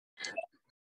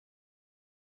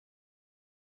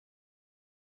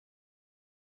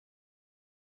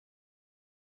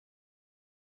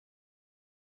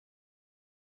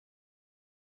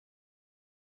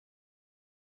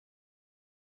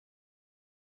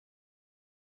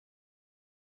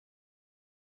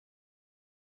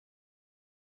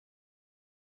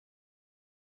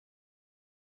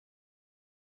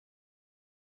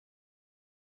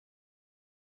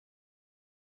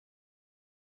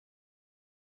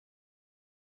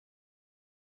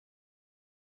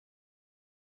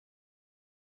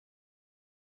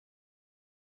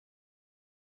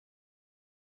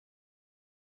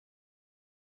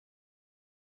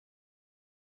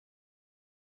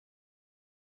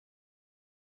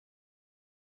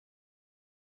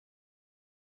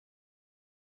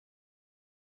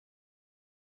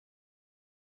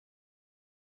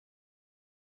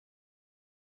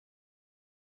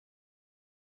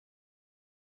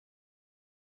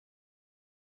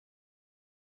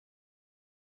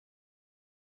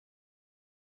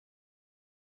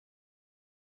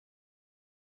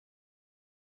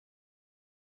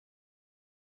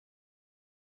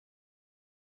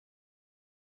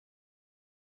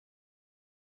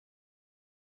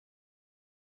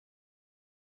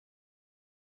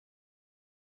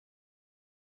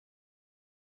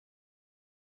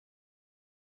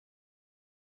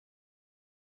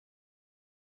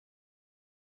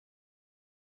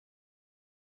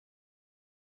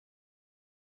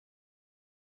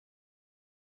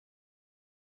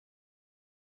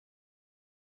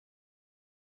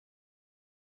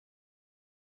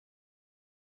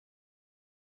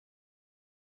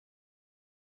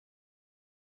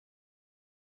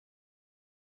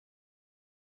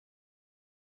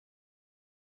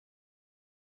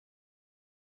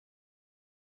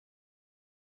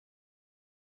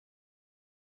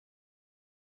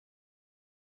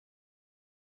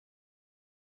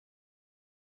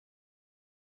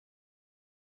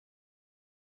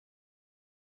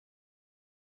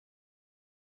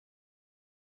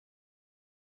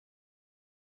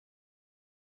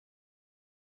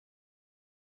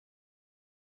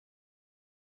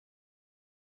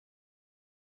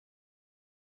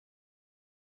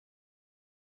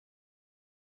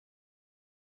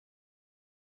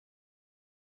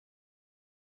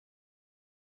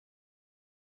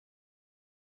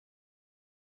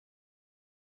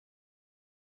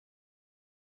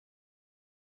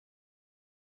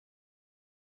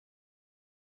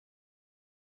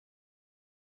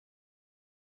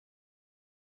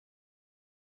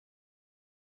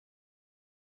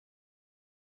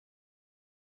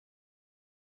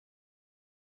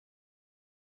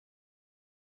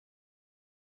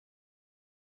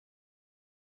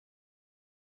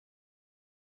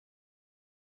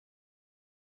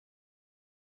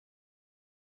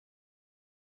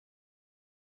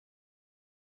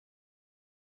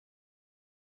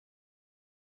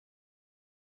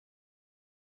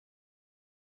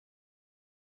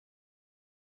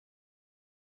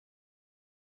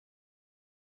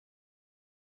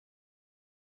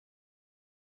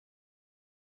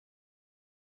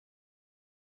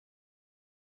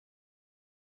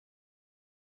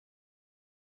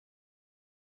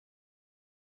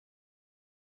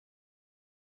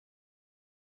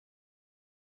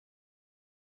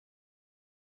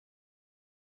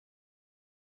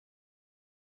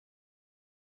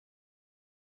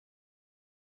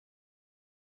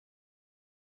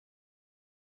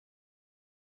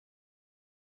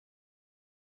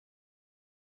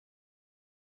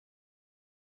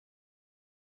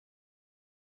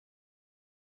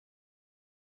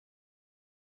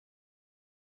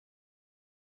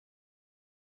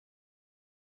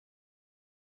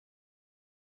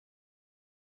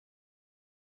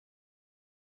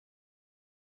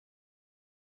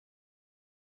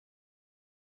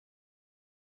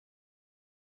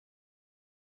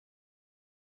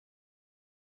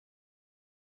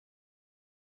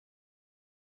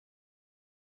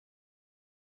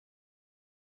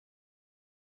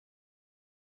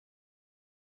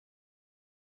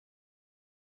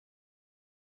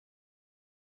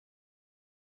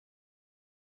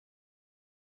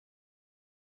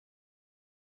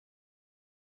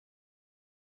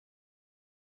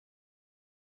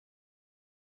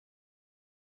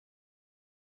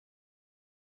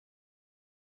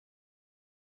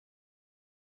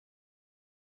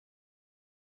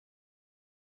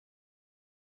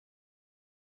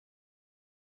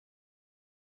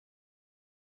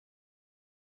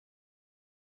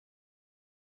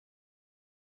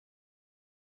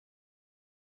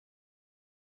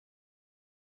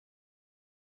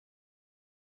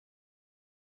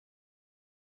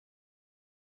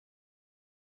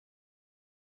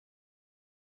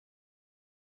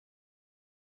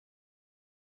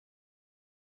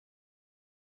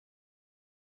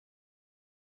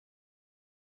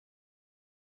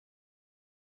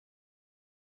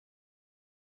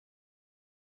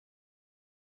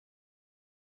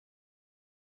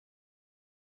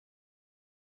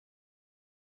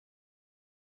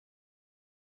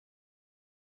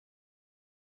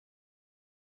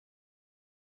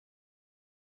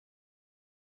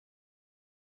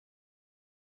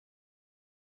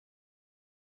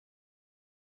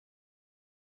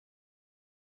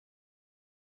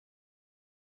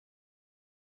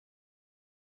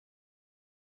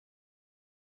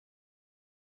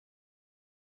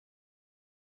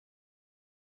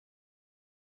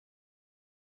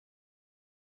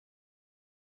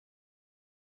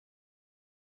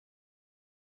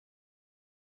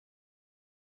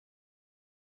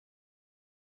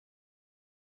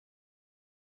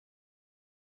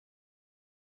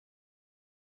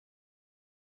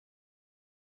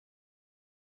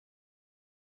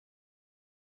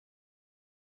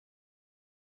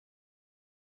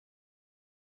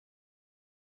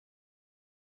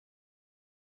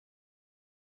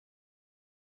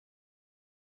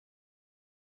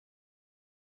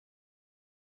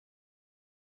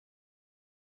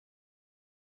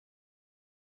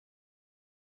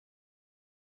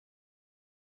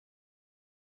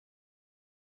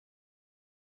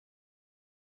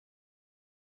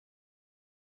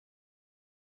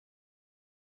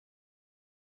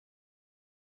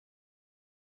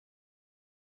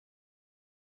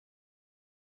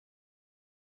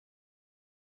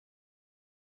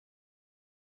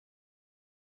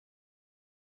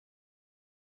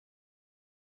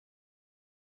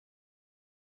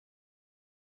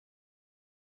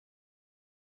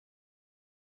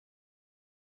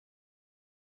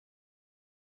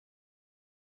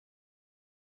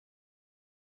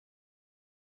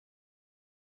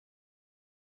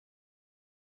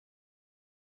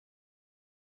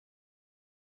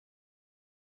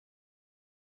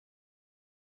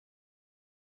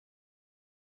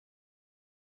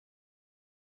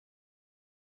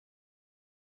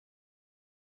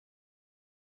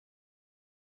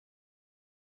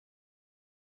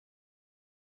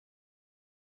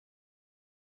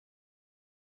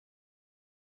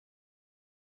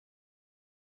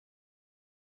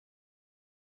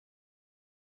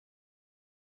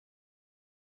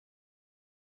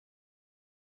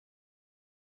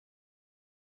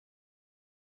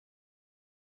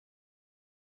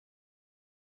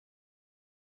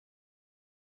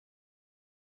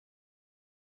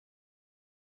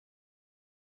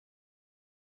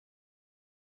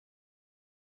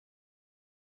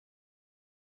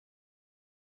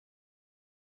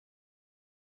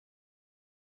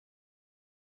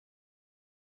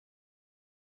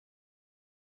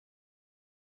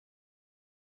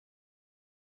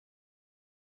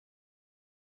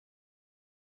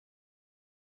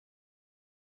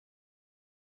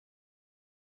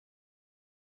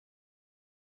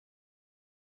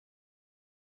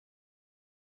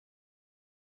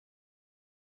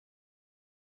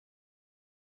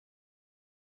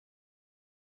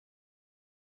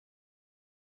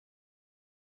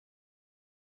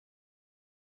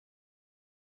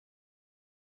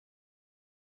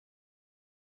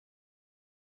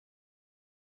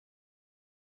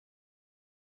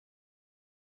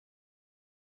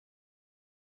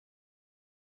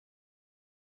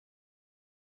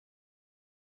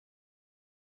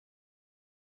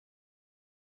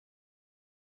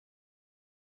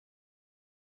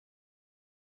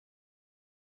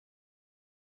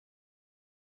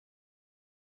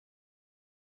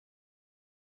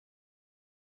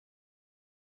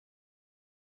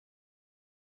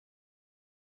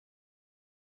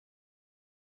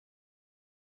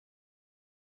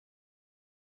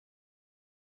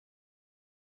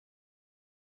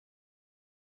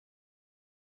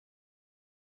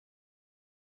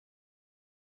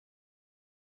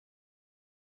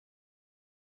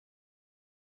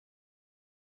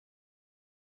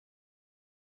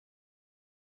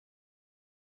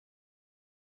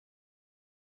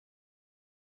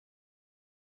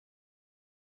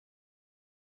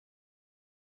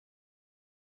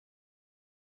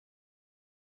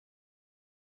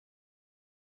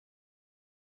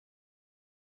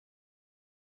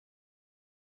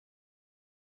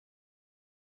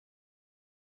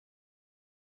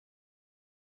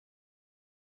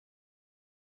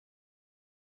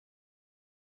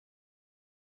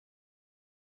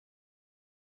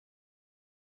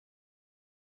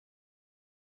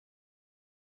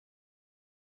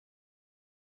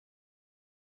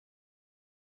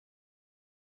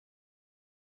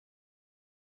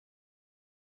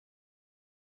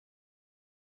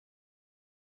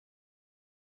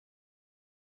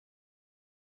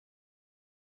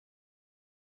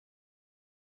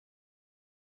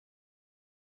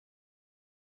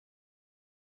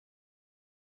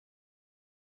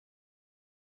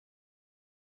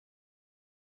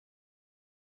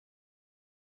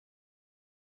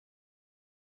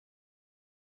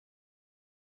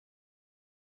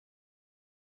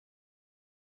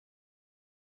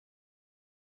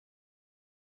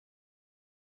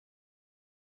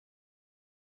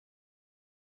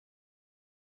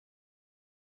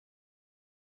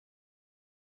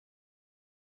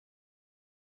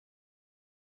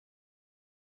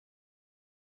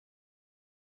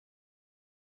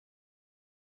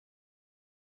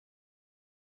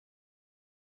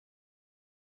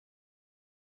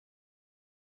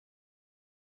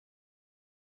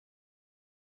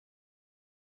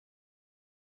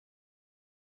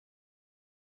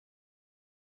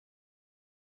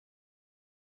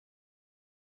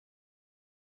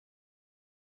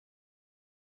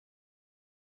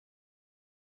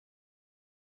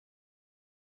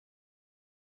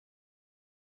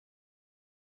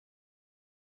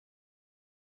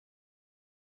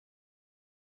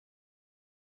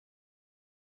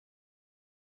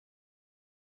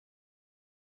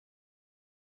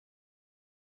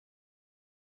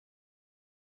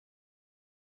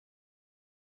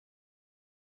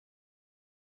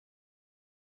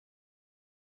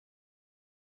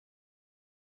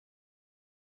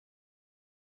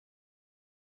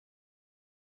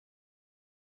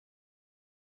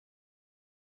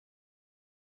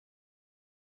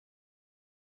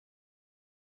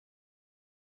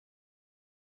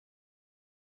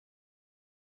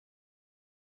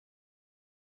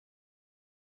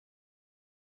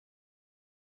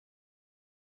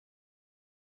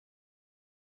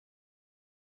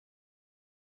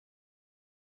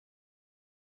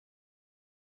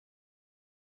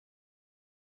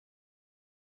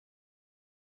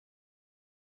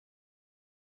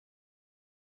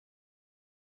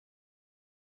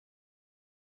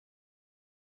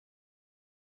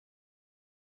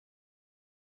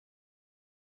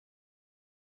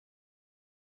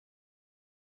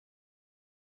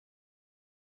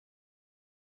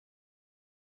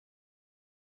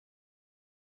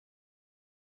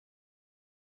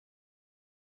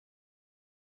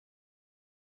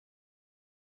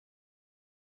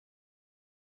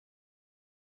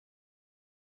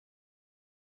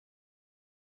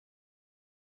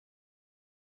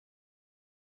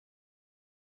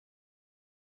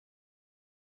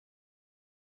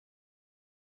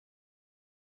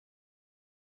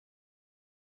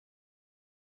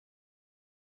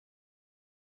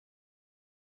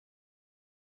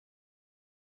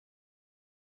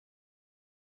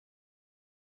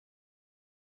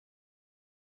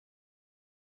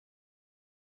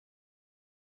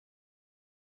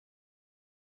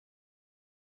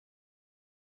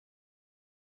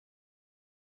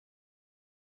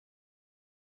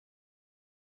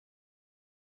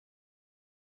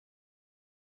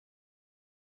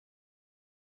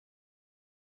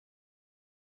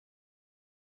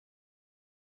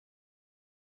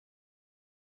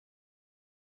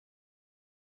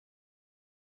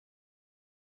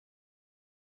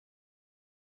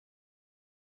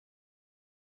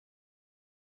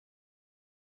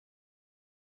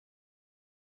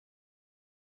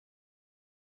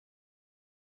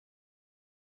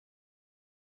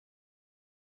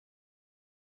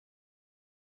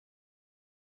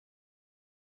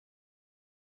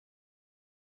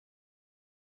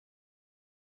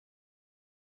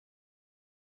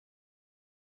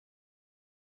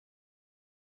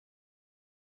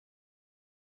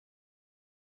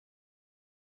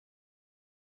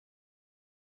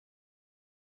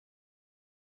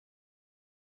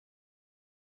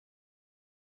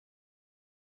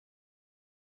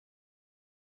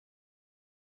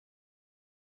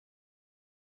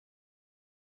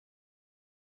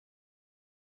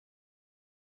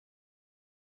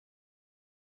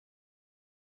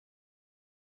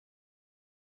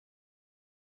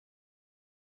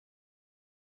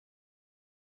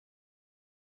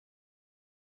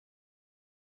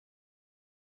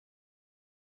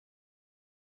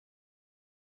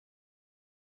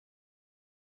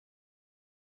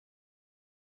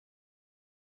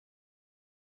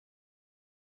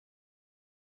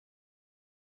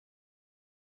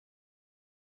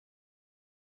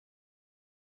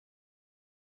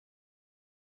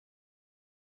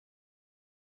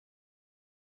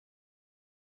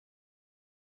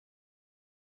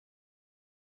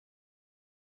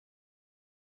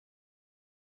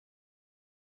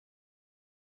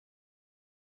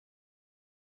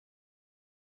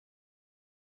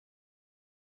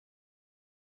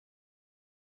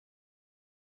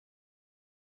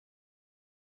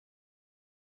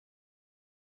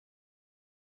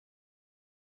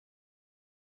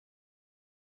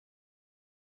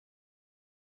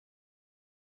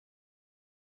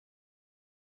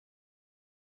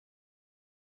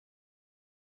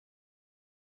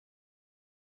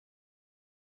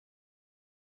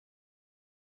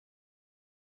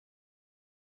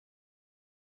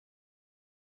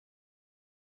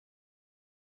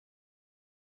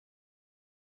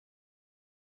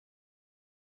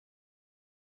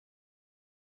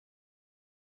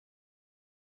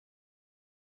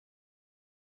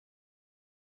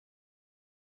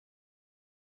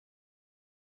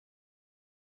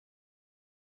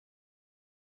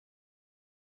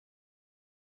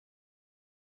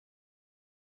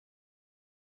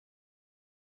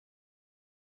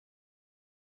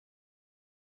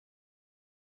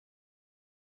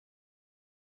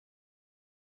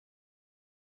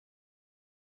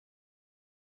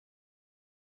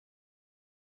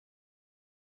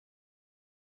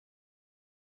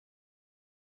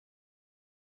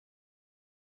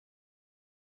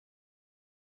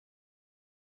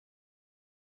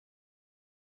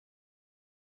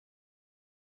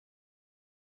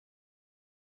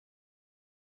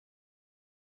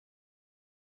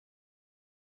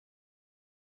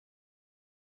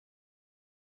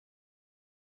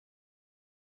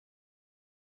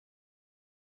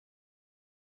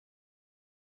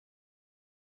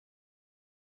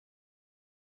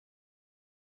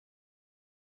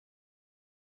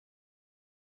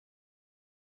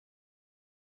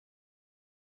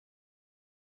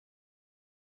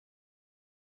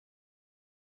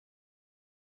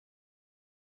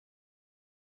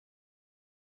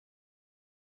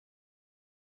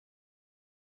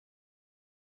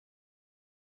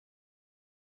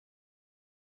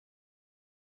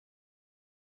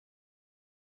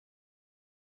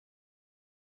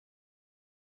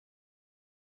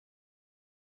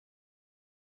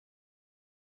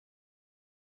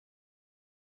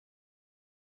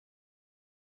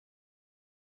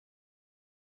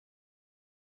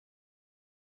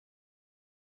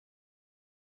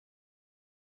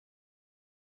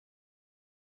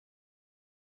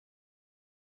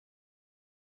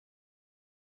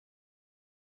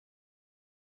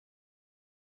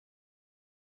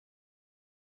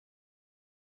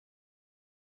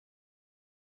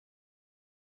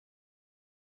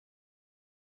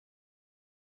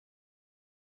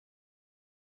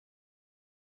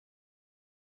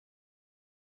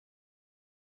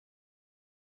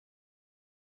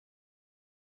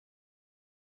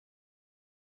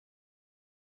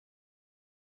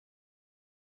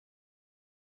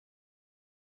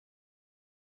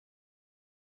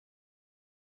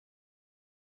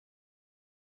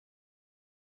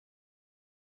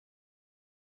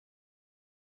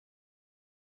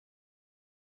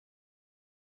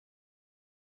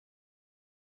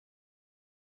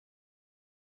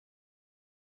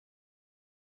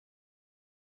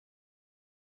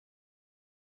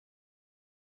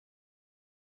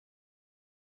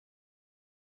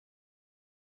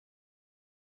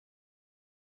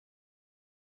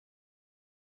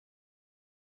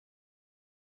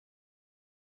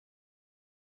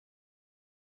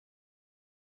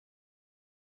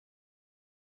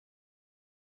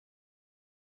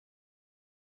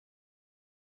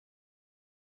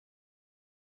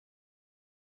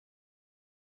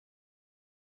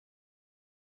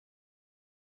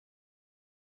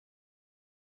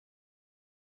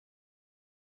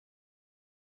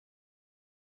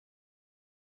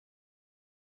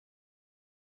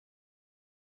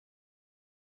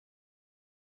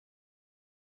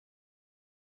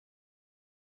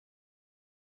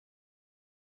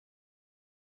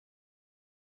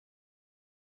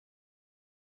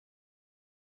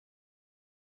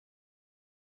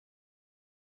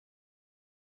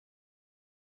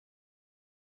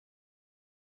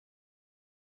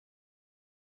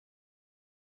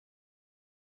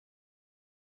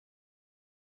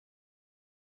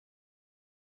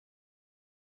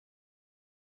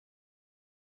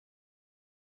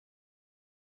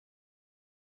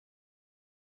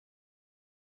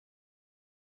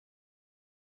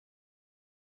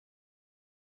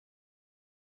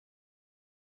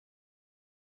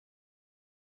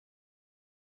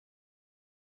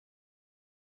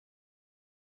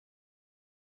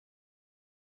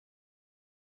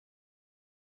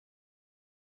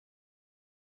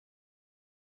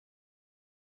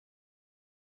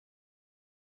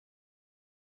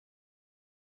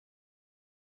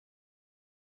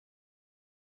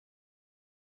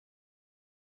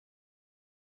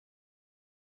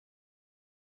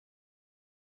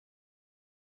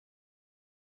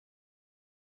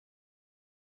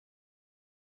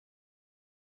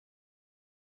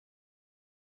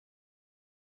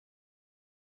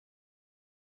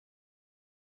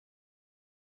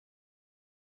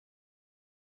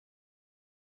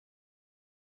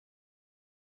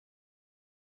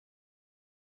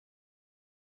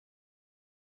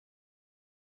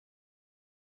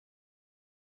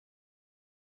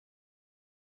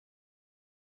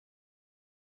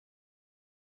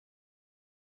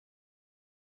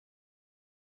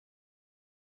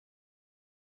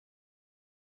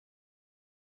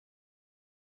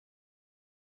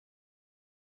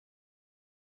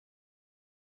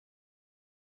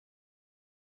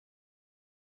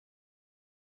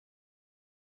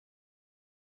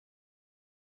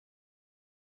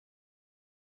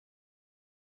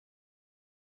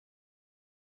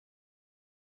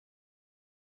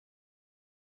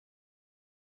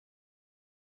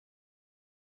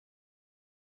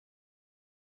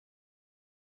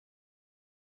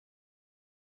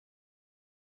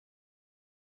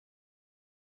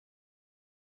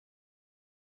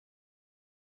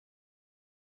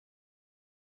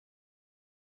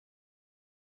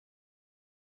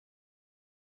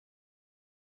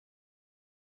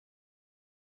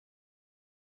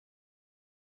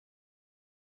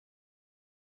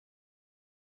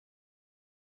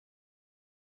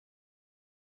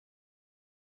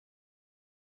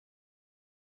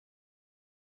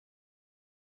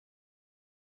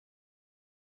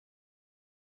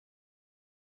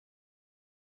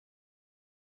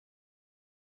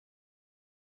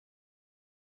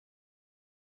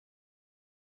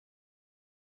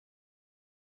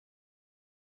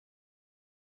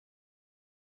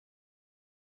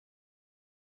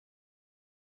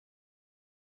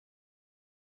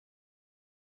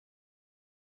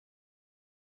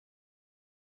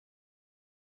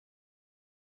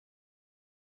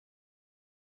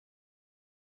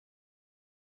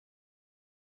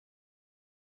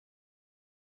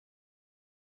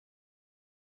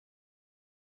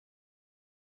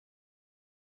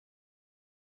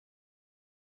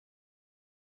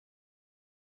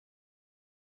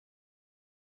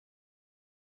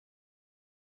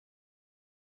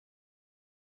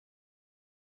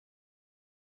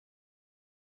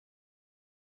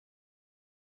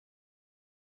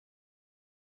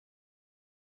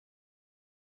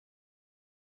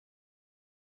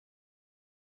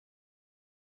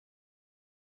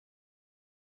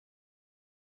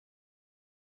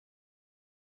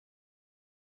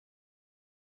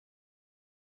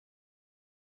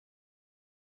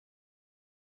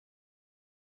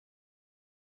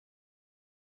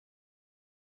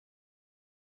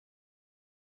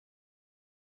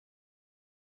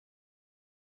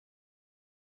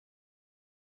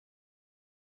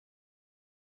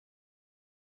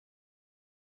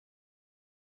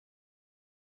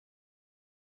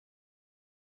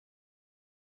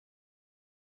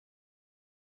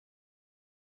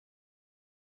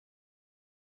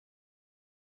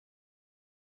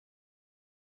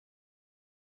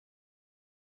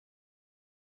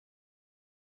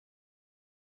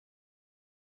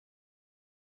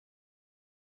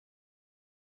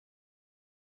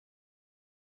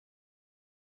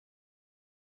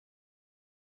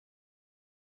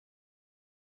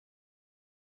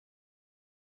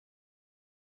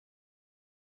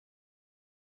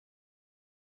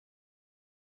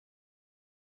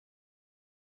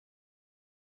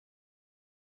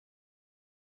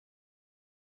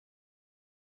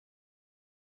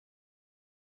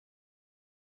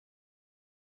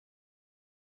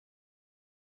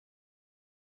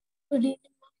Good evening.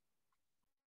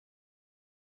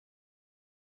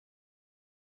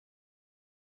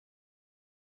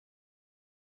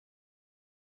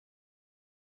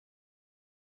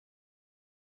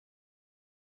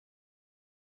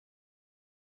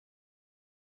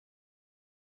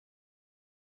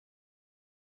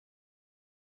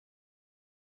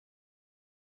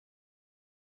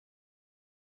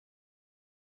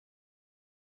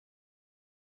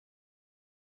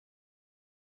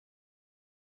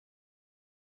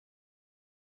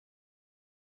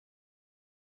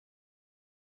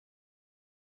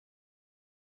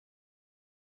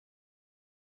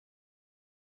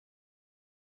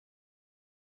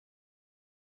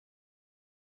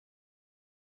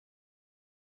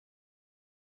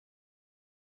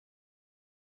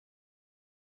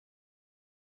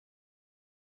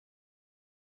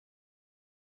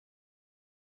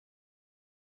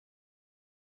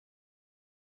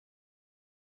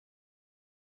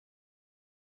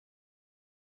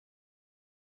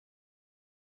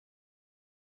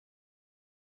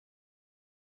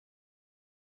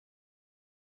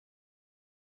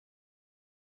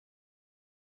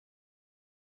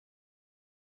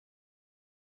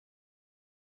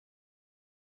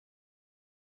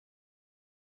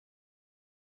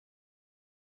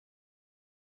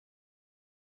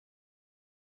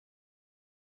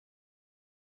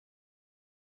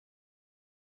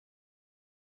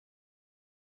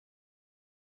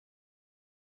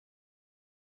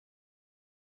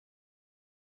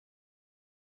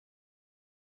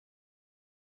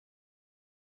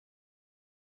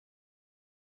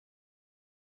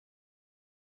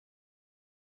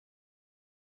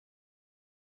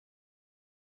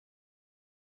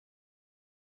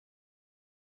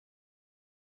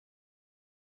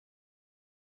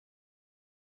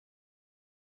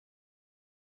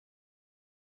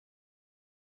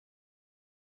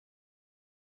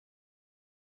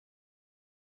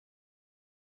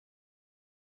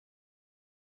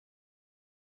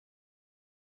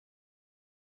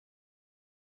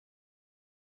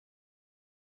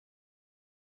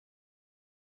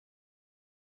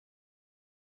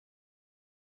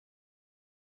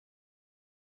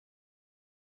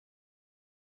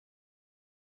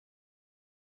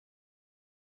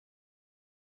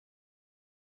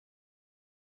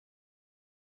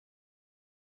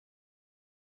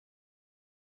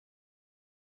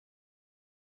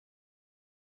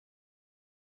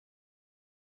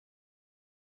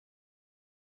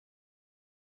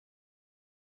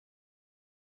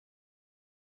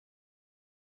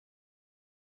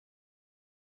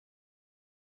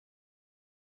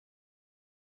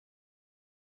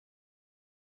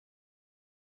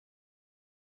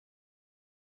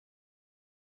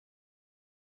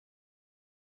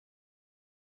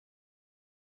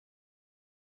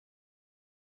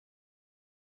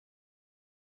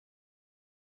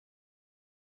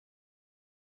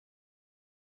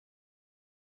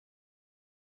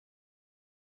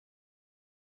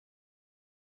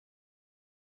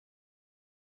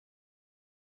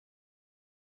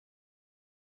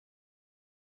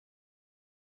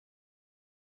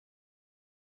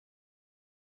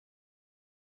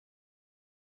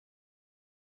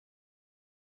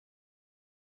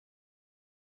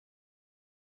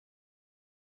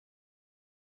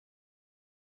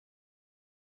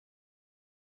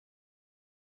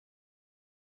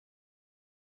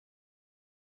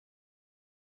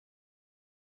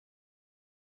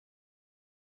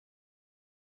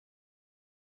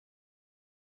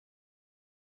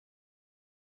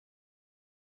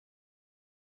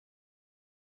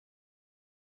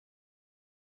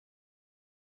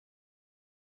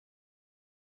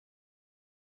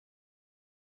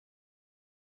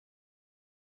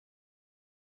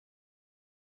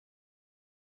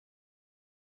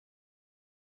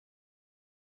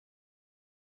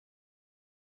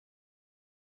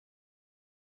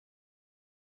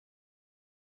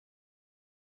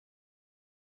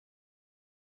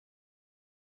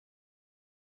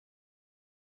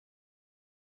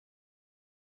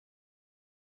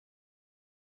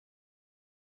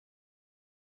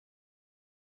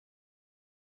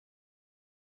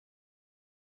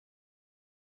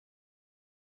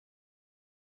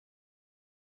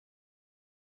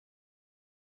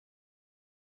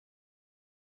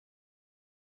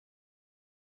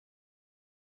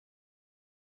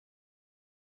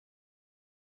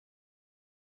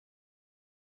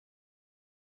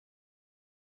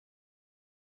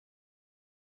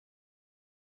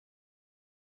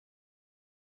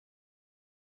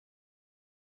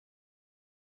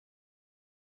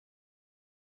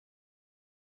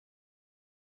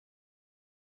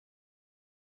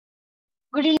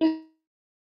 Good evening.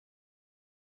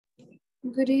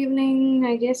 Good evening.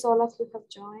 I guess all of you have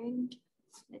joined.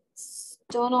 Let's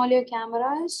turn all your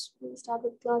cameras. We'll start the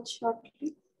class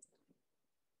shortly.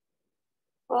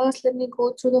 First, let me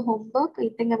go through the homework. I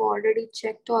think I've already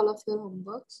checked all of your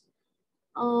homeworks.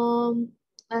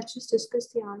 Let's just discuss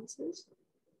the answers.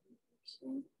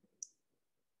 Okay.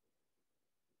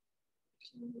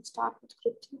 We'll start with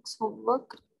Kritik's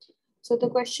homework. So the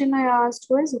question I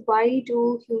asked was, why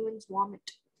do humans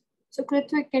vomit? So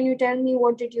Kritik, can you tell me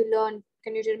what did you learn?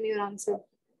 Can you tell me your answer?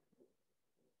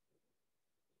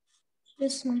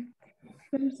 Yes, ma'am.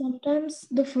 Sometimes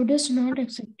the food is not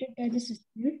accepted by the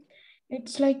system.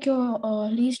 It's like your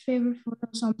least favorite food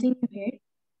or something you hate.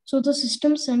 So the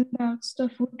system sends back the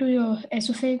food to your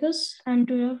esophagus and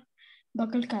to your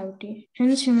buccal cavity.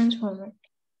 Hence humans vomit.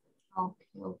 Okay,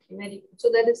 very good.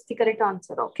 So that is the correct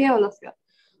answer. Okay, all of you.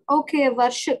 Okay,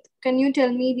 Varshit, can you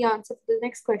tell me the answer for the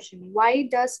next question? Why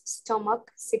does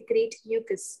stomach secrete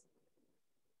mucus?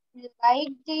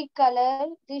 Like the color,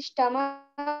 the stomach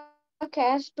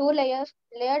has two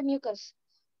layered mucus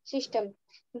system.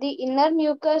 The inner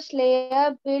mucus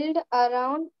layer built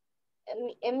around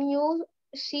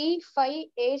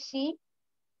MUC5AC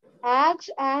acts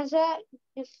as a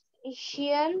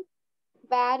diffusion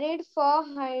barrier for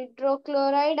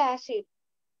hydrochloric acid.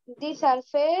 The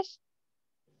surface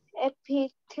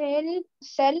epithelial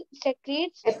cell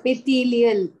secretes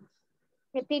epithelial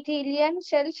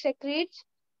cell secretes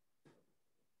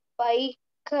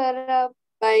bicarb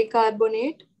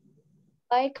Bicarbonate.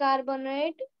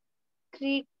 bicarbonate,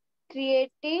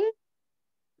 creating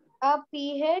a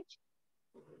pH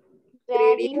Gradient.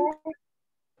 gradient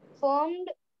formed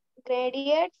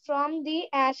gradient from the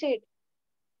acid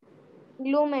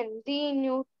lumen. The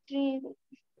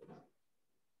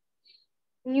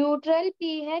neutral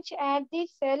pH at the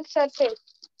cell surface.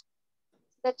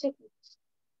 That's it.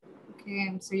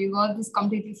 Okay, so you got this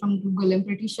completely from Google. I'm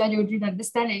pretty sure you didn't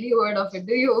understand any word of it,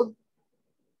 do you?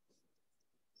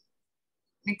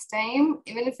 Next time,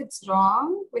 even if it's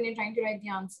wrong, when you're trying to write the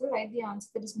answer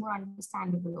that is more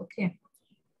understandable, okay?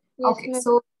 Yes, okay,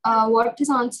 so what is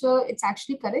answer? It's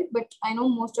actually correct, but I know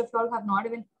most of y'all have not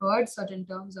even heard certain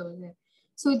terms over there.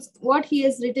 So it's what he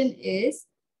has written is,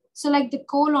 so like the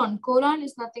colon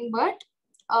is nothing but,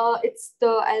 it's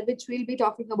the, which we'll be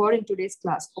talking about in today's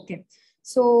class, okay?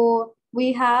 So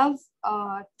we have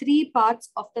 3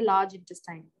 parts of the large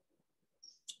intestine,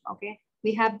 okay?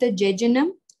 We have the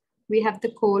jejunum, we have the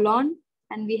colon,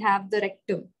 and we have the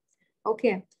rectum.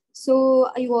 Okay, so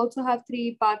you also have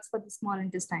 3 parts for the small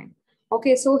intestine.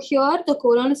 Okay, so here the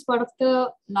colon is part of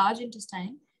the large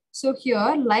intestine. So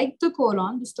here, like the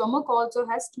colon, the stomach also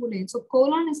has 2 layers. So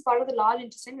colon is part of the large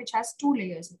intestine, which has 2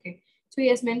 layers. Okay, so he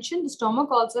has mentioned the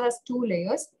stomach also has 2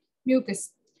 layers,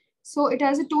 mucus. So it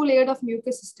has a 2 layered of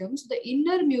mucus system. So the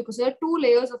inner mucus, there are 2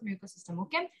 layers of mucus system.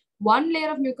 Okay, one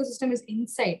layer of mucus system is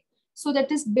inside. So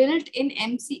that is built in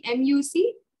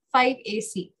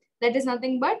MUC5AC. That is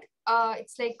nothing but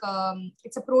it's like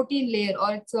it's a protein layer,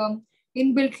 or it's a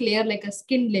inbuilt layer, like a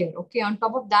skin layer. Okay, on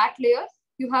top of that layer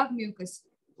you have mucus.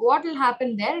 What will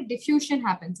happen there? Diffusion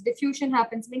happens. Diffusion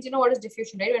happens means, you know what is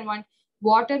diffusion, right? When one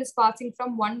water is passing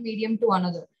from one medium to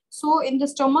another. So in the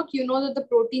stomach, you know that the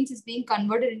proteins is being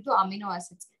converted into amino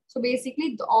acids. So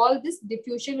basically all this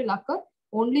diffusion will occur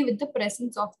only with the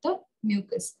presence of the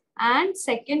mucus. And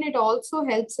second, it also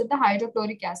helps with the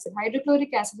hydrochloric acid.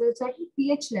 Hydrochloric acid is a certain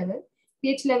pH level.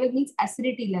 pH level means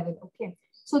acidity level. Okay,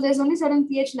 so there's only certain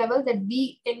pH level that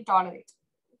we can tolerate.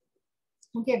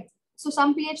 Okay, so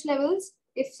some pH levels,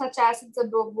 if such acids are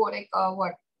like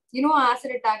what, you know,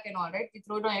 acid attack and all, right? You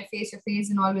throw it on your face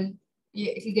and all will,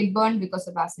 it will get burned because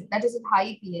of acid. That is at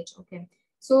high pH. Okay,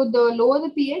 so the lower the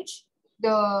pH,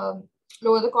 the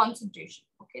lower the concentration.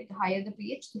 Okay, the higher the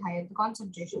pH, the higher the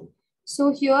concentration.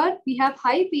 So here we have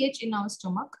high pH in our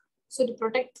stomach. So to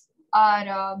protect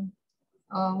our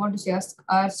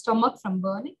our stomach from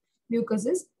burning, mucus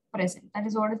is present. That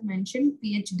is what is mentioned,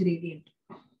 pH gradient.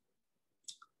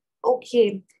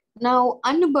 Okay, now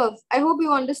Anubhav, I hope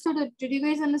you understood it. Did you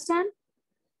guys understand?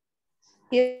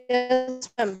 Yes,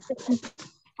 ma'am.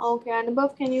 Okay,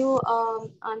 Anubhav, can you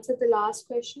answer the last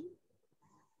question?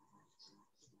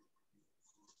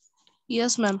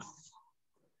 Yes, ma'am.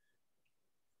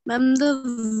 Ma'am, the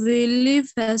villi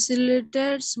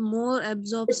facilitates more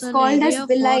absorption. It's called area as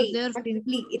villi, for their not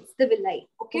villi. It's the villi.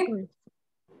 Okay.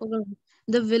 Okay.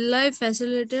 The villi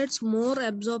facilitates more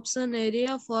absorption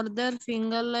area for their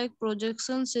finger-like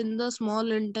projections in the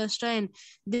small intestine.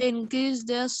 They increase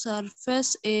their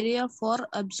surface area for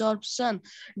absorption.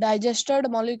 Digested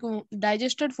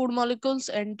food molecules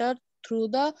enter through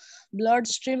the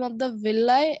bloodstream of the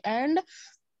villi and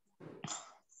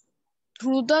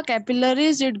Through the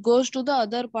capillaries, it goes to the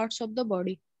other parts of the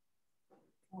body.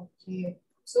 Okay.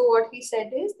 So what he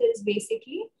said is there is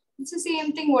basically, it's the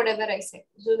same thing whatever I said.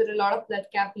 So there are a lot of blood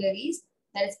capillaries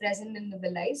that is present in the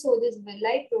villi. So this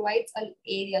villi provides an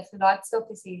area, so large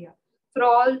surface area for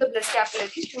all the blood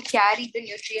capillaries to carry the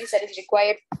nutrients that is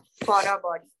required for our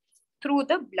body through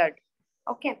the blood.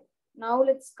 Okay. Now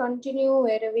let's continue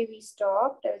wherever we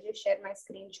stopped. I'll just share my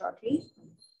screen shortly.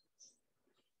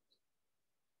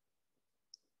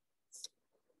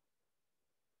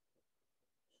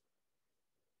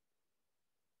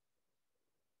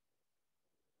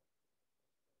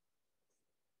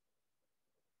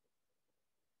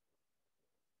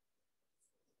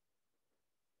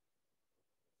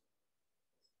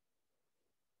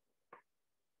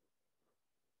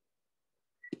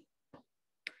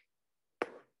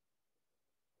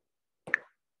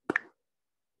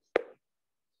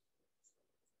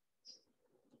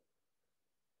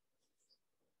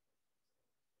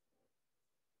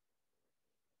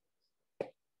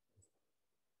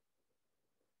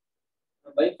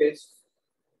 By face.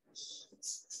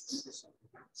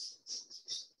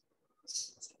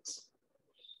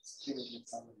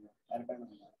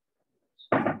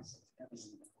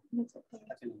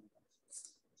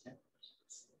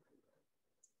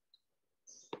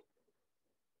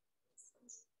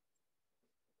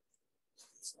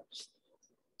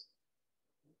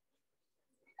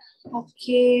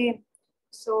 Okay,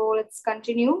 so let's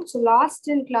continue. So last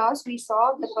in class, we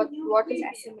saw what is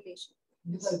assimilation.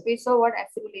 We saw what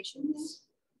assimilation is.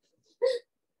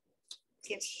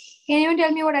 Okay. Can you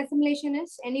tell me what assimilation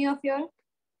is? Any of you all?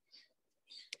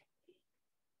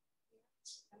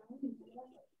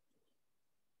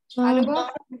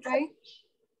 Anubha, try.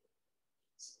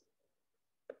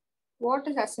 What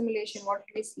is assimilation? What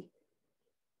did we see?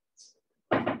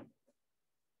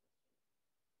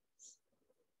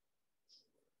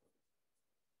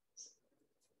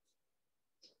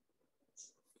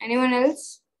 Anyone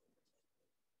else?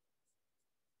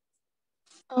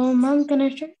 Ma'am, can I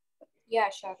start? Yeah,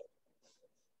 sure.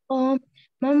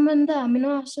 Ma'am, when the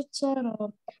amino acids are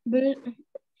built,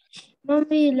 ma'am,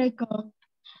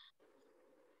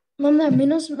 ma'am, the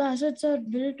amino acids are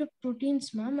built to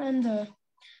proteins, ma'am, and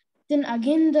then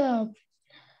again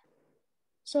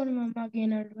sorry, ma'am,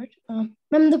 again I'll do it.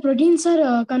 Ma'am, the proteins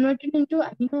are converted into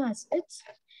amino acids,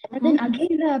 and then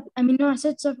again the amino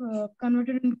acids are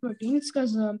converted into proteins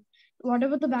because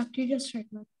whatever the bacteria said,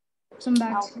 ma'am. Some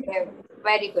bacteria. Okay,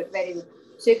 very good, very good.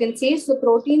 So you can see the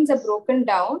proteins are broken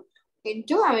down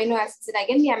into amino acids, and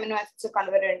again the amino acids are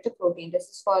converted into protein. This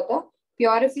is for the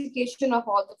purification of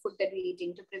all the food that we're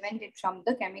eating to prevent it from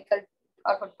the chemical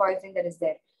or food poisoning that is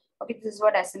there. Okay, this is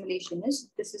what assimilation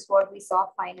is. This is what we saw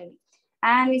finally.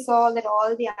 And we saw that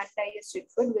all the undigested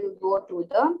food will go to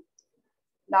the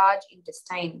large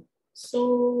intestine.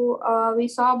 So we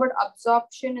saw about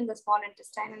absorption in the small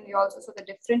intestine, and we also saw the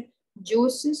different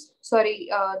juices,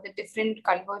 the different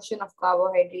conversion of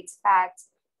carbohydrates, fats,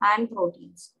 and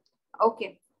proteins.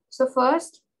 Okay, so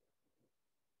first,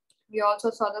 we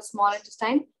also saw the small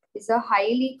intestine is a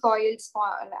highly coiled,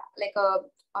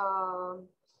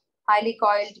 highly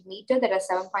coiled meter that is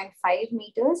 7.5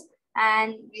 meters.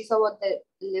 And we saw what the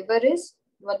liver is,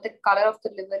 what the color of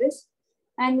the liver is,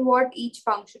 and what each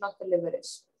function of the liver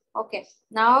is. Okay,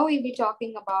 now we'll be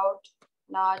talking about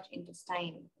large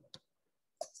intestine.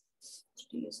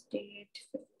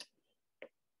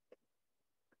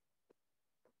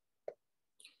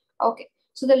 Okay,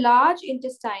 so the large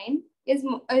intestine is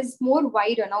more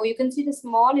wider. Now you can see the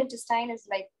small intestine is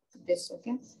like this,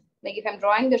 okay? Like if I'm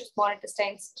drawing the small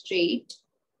intestine straight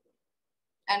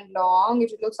and long,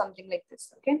 it will look something like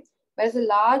this, okay? Whereas the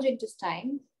large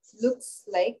intestine looks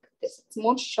like this. It's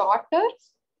more shorter,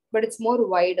 but it's more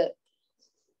wider.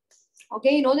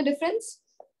 Okay, you know the difference?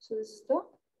 So this is the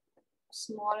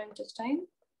small intestine.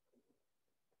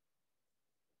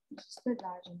 This is the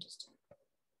large intestine.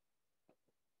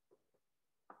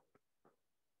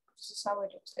 This is how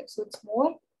it looks like. So it's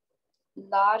more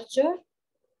larger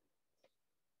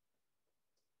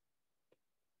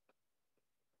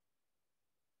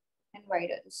and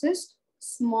wider. This is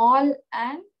small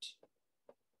and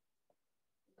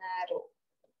narrow.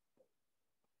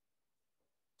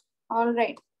 All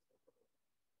right.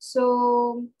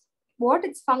 So what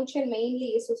its function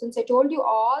mainly is, so since I told you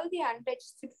all the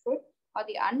undigested food or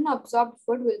the unabsorbed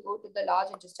food will go to the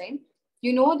large intestine,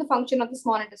 you know the function of the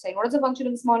small intestine. What is the function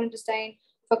of the small intestine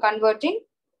for converting?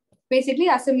 Basically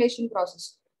assimilation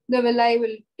process. The villi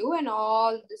will do, and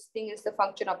all this thing is the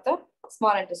function of the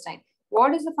small intestine.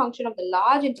 What is the function of the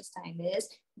large intestine is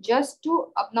just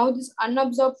to, now this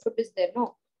unabsorbed food is there,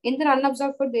 no? In the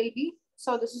unabsorbed food, there will be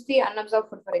So this is the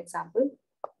unabsorbed food, for example.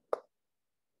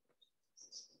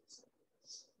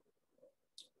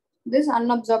 This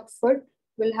unabsorbed food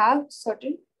will have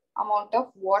certain amount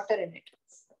of water in it.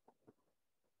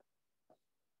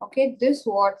 Okay, this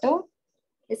water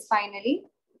is finally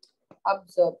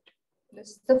absorbed. This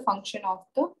is the function of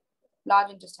the large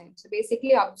intestine. So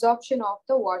basically absorption of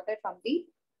the water from the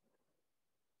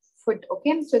food.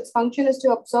 Okay, so its function is to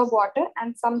absorb water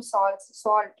and some salts,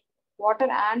 water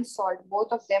and salt,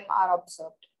 both of them are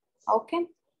absorbed. Okay,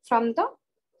 from the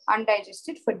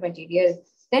undigested food material.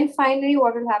 Then finally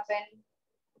what will happen?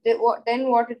 Then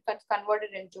what it gets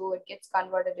converted into? It gets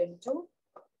converted into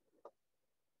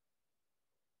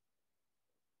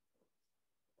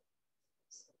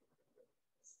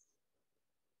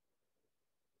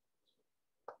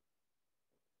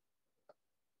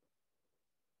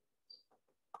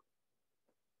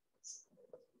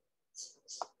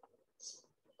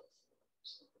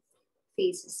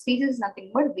feces. Feces is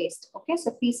nothing but waste. Okay,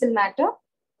 so fecal matter,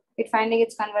 it finally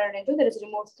gets converted into, that is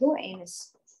removed through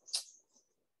anus.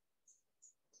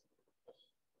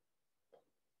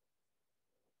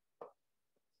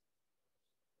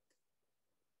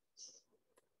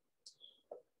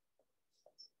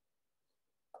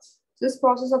 This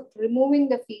process of removing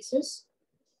the feces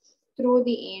through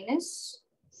the anus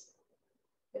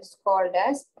is called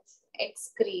as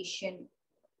excretion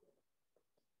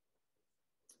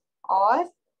or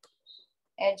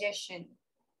egestion.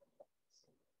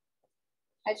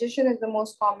 Egestion is the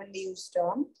most commonly used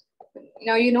term.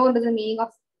 Now you know the meaning of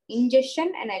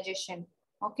ingestion and egestion.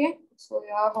 Okay, so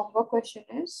your homework question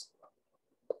is,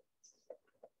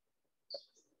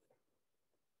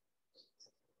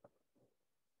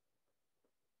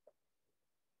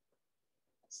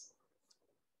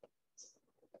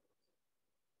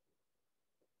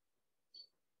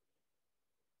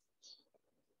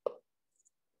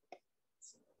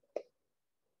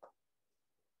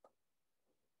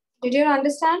 did you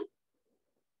understand?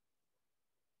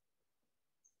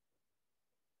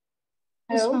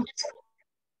 Yes, Hello? ma'am.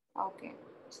 Okay.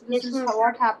 So this Yes, is ma'am.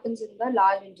 what happens in the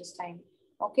large intestine.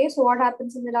 Okay, so what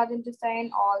happens in the large intestine?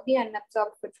 All the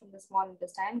unabsorbed food from the small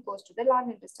intestine goes to the large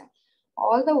intestine.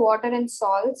 All the water and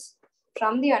salts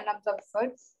from the unabsorbed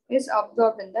food is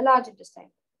absorbed in the large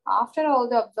intestine. After all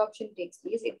the absorption takes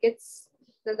place, it gets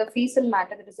the fecal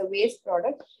matter, that is a waste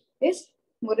product, is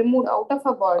removed out of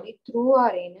our body through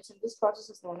our anus, and this process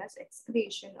is known as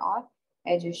excretion or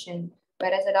egestion.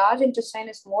 Whereas the large intestine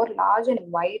is more large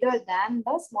and wider than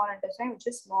the small intestine, which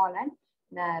is small and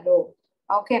narrow.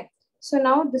 Okay, so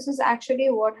now this is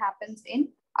actually what happens in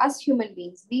us human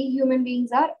beings. We human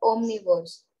beings are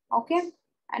omnivores. Okay,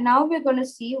 and now we're going to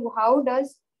see how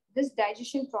does this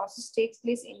digestion process takes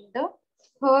place in the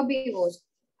herbivores,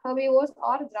 or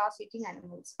grass-eating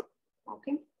animals.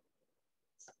 Okay.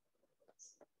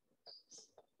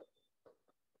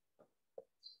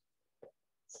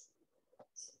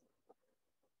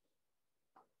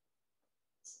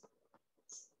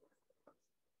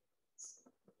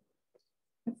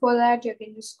 Before that, you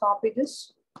can just copy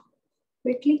this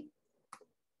quickly.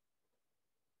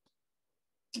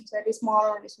 It's very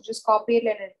small only, so just copy it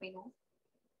and let me know.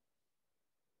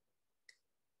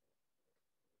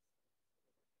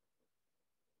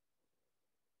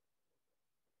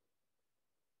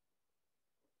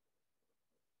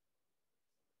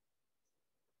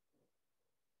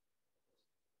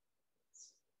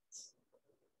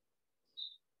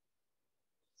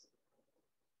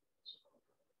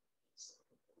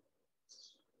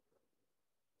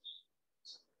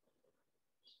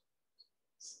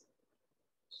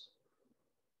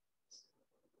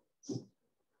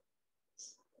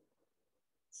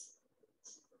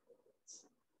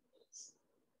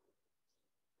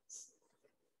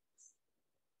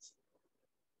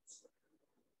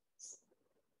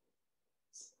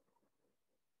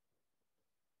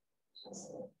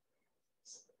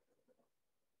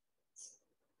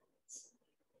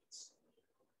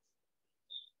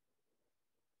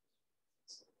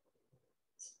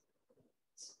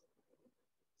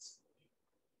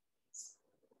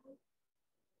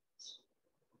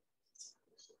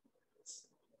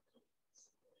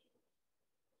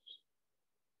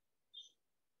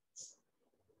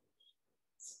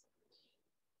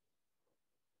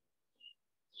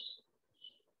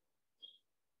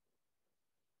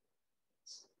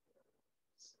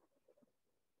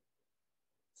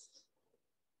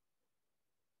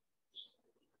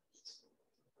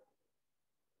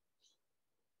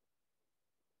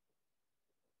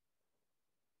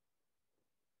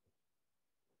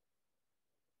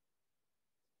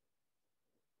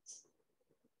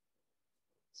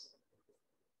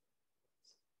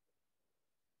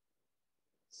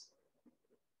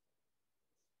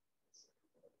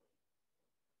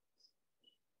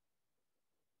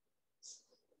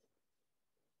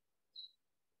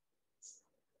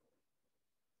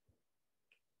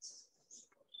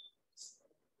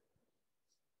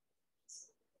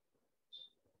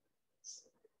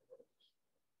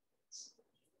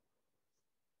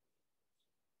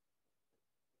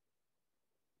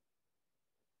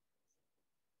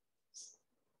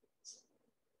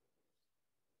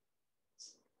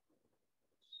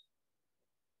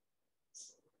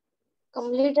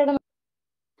 Completed.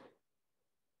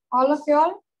 All of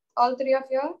y'all? All three of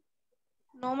y'all?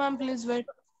 No, ma'am, please wait.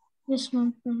 Yes,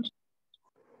 ma'am.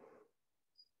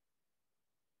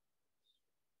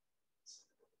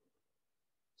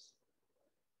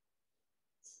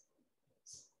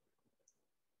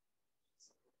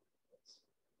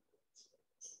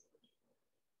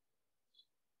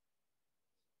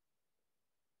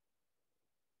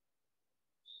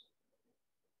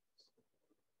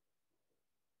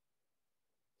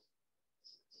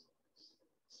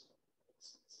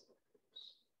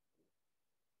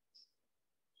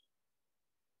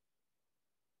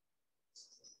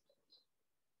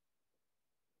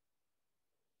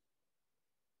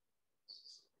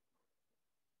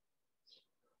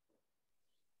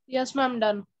 Yes, ma'am,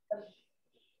 done.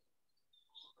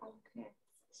 Okay.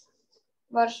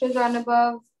 Varsha, and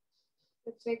above.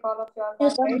 Let's take all of y'all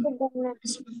Yes, done, right? ma'am.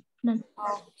 Yes, ma'am.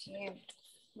 Okay.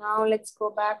 Now let's go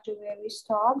back to where we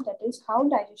stopped. That is how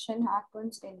digestion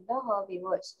happens in the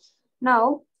herbivores.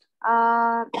 Now,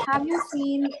 have you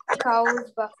seen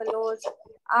cows, buffaloes?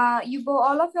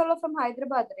 All of y'all are from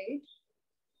Hyderabad, right?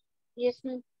 Yes,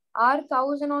 ma'am. Are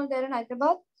cows and all there in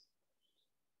Hyderabad?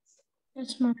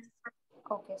 Yes, ma'am.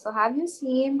 Okay, so have you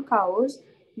seen cows?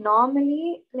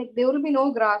 Normally, like there will be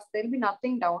no grass, there will be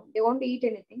nothing down. They won't eat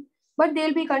anything, but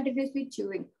they'll be continuously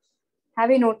chewing. Have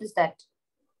you noticed that?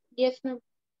 Yes, ma'am.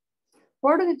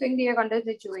 What do you think they are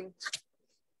continuously chewing?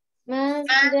 Ma'am,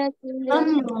 they are chewing their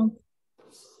stomach.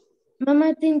 Ma'am,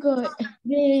 I think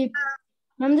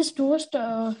they store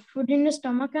food in the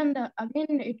stomach, and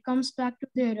again it comes back to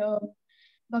their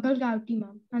buccal cavity,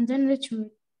 ma'am, and then they chew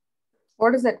it.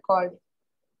 What is that called?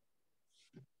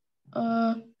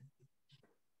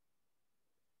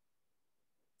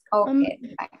 Okay,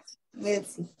 thanks. We'll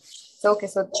see. So, okay,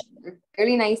 so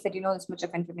really nice that you know this much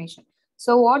of information.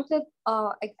 So what the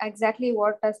exactly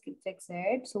what does Kiptek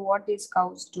said? So what these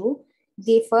cows do?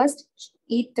 They first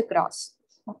eat the grass.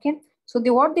 Okay. So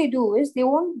what they do is they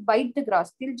won't bite the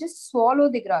grass. They'll just swallow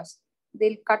the grass.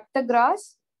 They'll cut the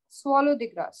grass, swallow the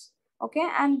grass. Okay.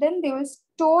 And then they will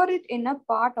store it in a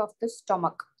part of the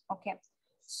stomach. Okay.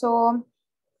 So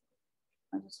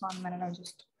just 1 minute, I'll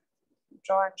just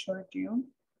draw and show it to you.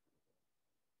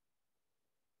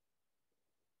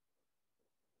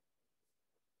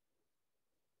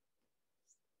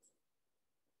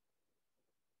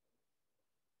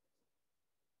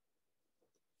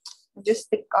 Just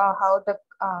think how the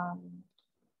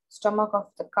stomach of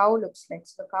the cow looks like.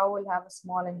 So the cow will have a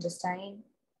small intestine,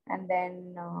 and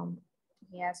then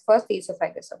he has first the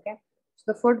esophagus. Okay, so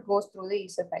the food goes through the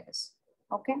esophagus.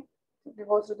 Okay, so it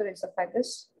goes through the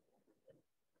esophagus,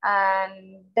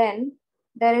 and then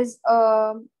there is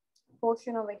a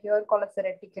portion over here called as the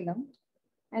reticulum,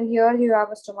 and here you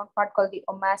have a stomach part called the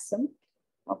omasum.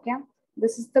 Okay,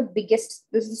 this is the biggest.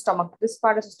 This is the stomach. This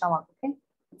part is the stomach. Okay.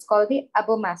 It's called the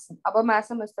abomasum.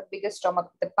 Abomasum is the biggest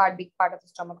stomach, big part of the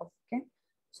stomach. Okay.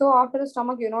 So after the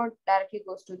stomach, it directly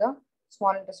goes to the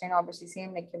small intestine, obviously,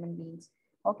 same like human beings.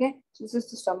 Okay. So this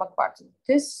is the stomach part. So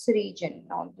this region,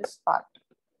 now this part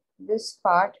is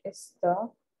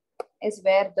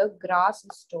where the grass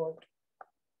is stored.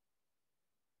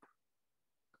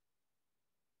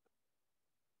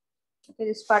 Okay,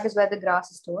 this part is where the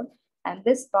grass is stored, and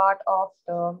this part of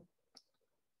the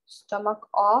stomach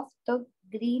of the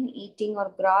green eating or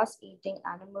grass eating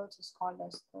animals is called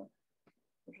as the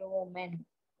rumen.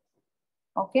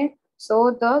 Okay,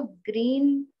 so the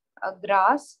green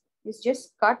grass is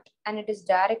just cut and it is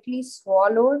directly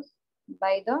swallowed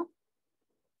by the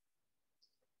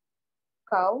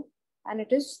cow and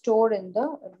it is stored in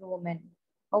the rumen.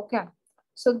 Okay,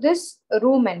 so this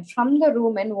rumen, from the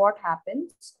rumen, what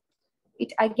happens?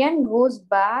 It again goes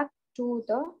back to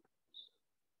the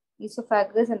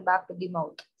esophagus and back to the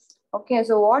mouth. Okay,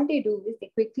 so what they do is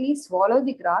they quickly swallow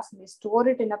the grass and they store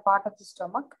it in a part of the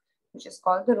stomach, which is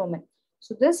called the rumen.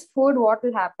 So this food, what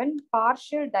will happen?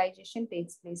 Partial digestion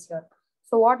takes place here.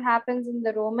 So what happens in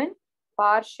the rumen?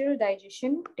 Partial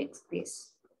digestion takes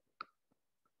place.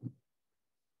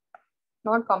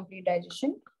 Not complete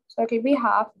digestion. So it will be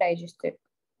half digested.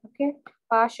 Okay,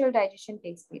 partial digestion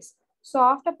takes place. So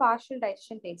after partial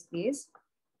digestion takes place,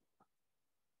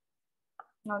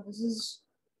 now this is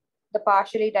the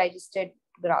partially digested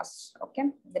grass, okay,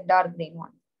 the dark green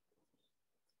one.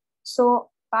 So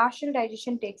partial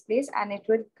digestion takes place and it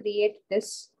will create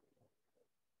this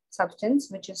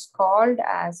substance which is called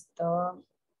as the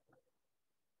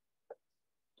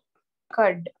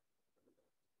cud.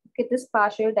 Okay, this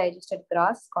partial digested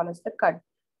grass is called as the cud.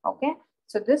 Okay,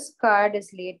 so this cud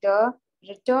is later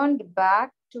returned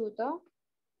back to the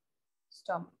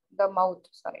stomach, the mouth,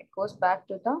 sorry, it goes back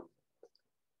to the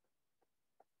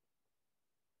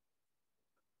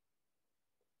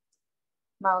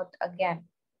mouth again.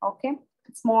 Okay,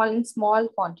 small in small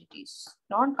quantities,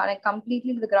 not connect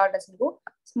completely. The ground doesn't go.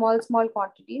 Small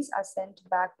quantities are sent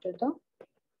back to the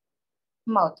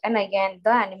mouth, and again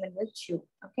the animal will chew.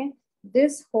 Okay,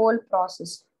 this whole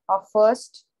process of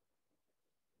first,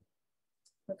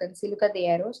 you can see, look at the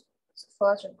arrows. So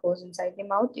first it goes inside the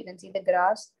mouth. You can see the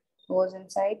grass goes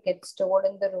inside, gets stored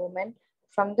in the rumen.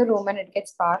 From the rumen, it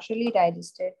gets partially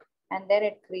digested, and then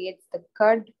it creates the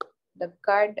cud. The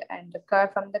cud, and the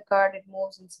cud, from the cud, it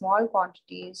moves in small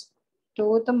quantities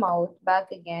to the mouth,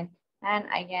 back again, and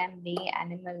again the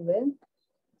animal will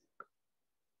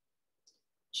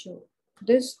chew.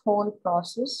 This whole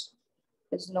process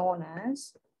is known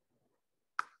as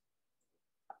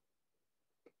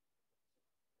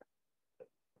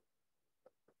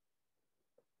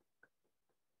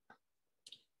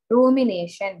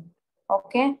rumination.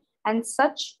 Okay, and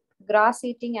such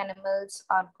grass-eating animals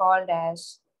are called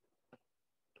as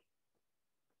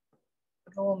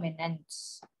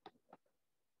ruminants.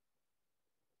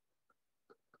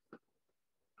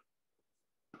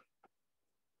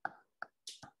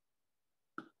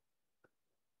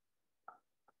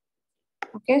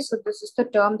 Okay, so this is the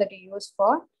term that you use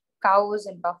for cows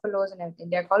and buffaloes and everything.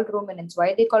 They're called ruminants.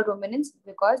 Why they call ruminants?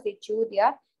 Because they chew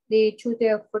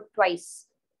their food twice.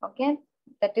 Okay,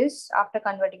 that is after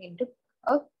converting into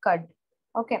a cud.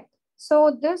 Okay,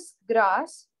 so this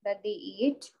grass that they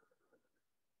eat,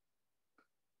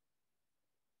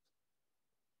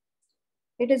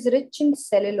 it is rich in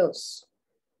cellulose.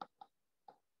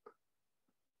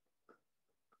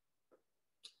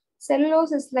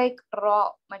 Cellulose is like raw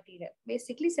material.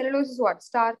 Basically, cellulose is what?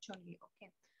 Starch only.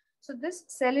 Okay. So this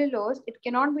cellulose, it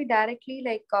cannot be directly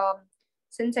like,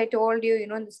 since I told you,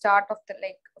 in the start of the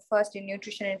first in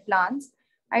nutrition in plants,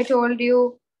 I told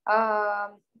you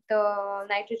the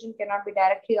nitrogen cannot be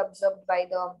directly absorbed by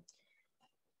the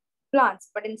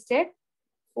plants, but instead,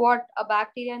 what a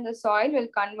bacteria in the soil will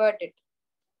convert it.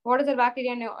 What is the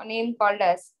bacteria name called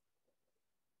as?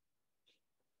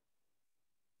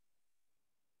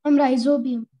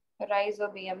 Rhizobium.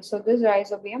 Rhizobium. So this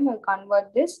rhizobium will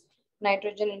convert this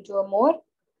nitrogen into a more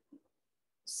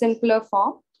simpler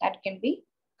form that can be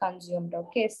consumed.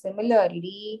 Okay.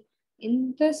 Similarly,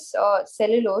 in this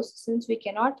cellulose, since we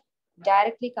cannot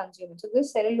directly consume it, so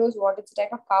this cellulose, what it's a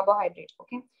type of carbohydrate.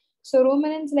 Okay. So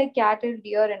ruminants like cattle,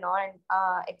 deer, and all, and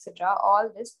etc. All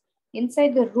this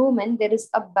inside the rumen, there is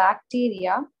a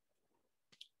bacteria.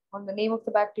 On the name of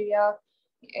the bacteria,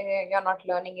 you're not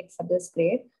learning it for this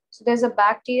grade. So there's a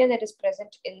bacteria that is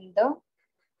present in the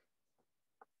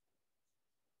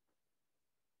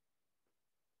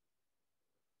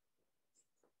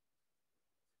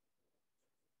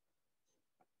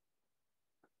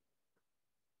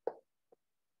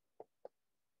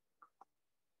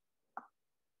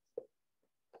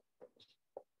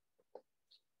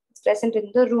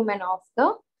rumen of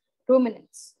the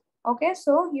ruminants. Okay,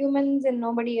 so humans and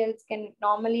nobody else can,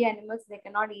 normally animals, they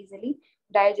cannot easily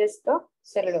digest the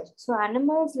cellulose. So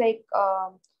animals like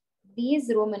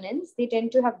these ruminants, they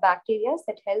tend to have bacteria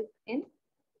that help in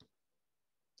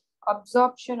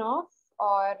absorption of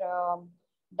or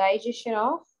digestion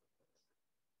of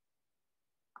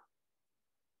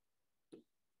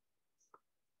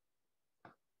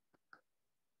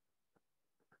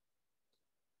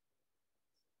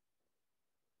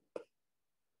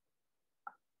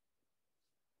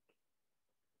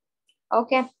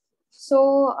okay.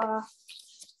 So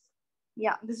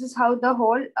yeah, this is how the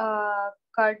whole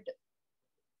cud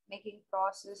making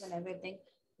process and everything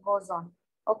goes on.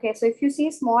 Okay, so if you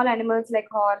see small animals like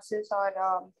horses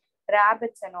or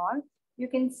rabbits and all, you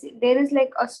can see there is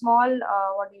like a small,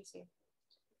 what do you say?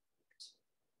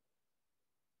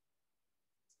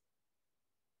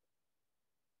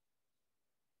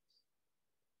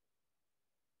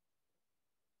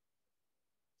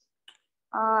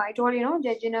 I told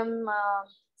jejunum,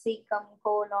 cecum,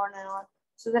 colon, and all.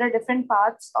 So there are different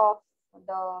parts of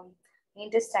the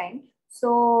intestine.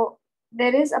 So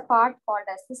there is a part called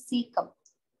as the cecum.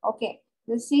 Okay,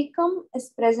 the cecum is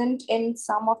present in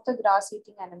some of the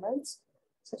grass-eating animals,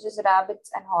 such as rabbits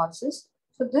and horses.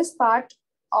 So this part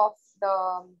of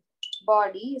the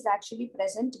body is actually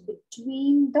present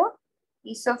between the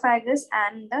esophagus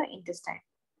and the intestine.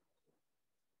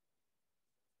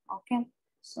 Okay.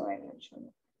 So I will show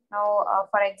you. Now,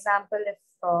 for example, if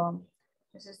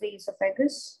this is the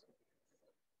esophagus,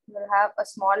 you will have a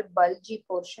small bulgy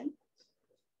portion,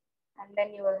 and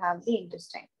then you will have the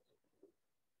intestine.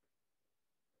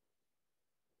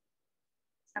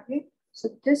 Okay, so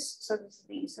this is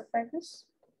the esophagus.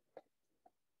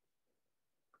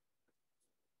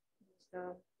 This is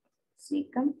the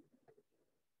cecum.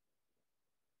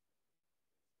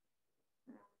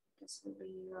 This will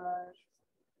be your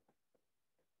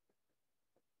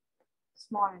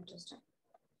small intestine.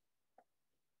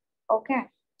 Okay.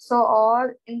 So all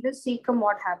in this cecum,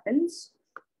 what happens?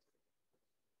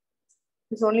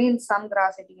 It's only in some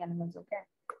grass-eating animals. Okay.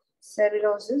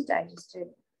 Cellulose is digested.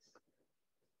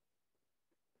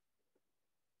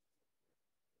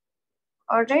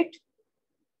 All right.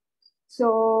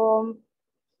 So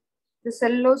the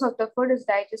cellulose of the food is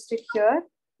digested here.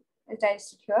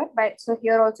 But so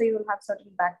here also you will have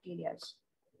certain bacteria.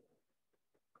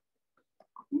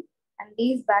 And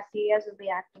these bacteria will be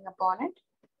acting upon it,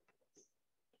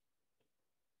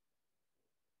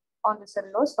 on the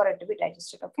cellulose for it to be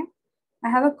digested. Okay. I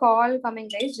have a call coming,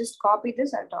 guys. Just copy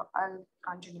this. I'll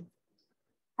continue.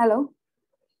 Hello.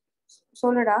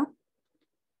 Solida.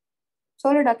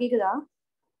 Kikuda.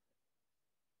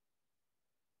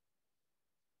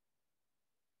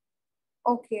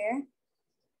 Okay.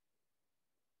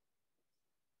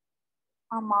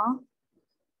 Ama.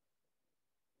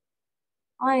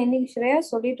 Any Shreya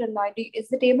solid or not? Is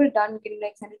the table done? Can you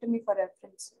like send it to me for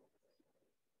reference?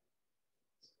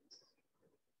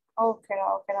 Okay,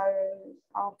 I'll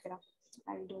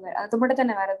do that. അത് ഇവിടെ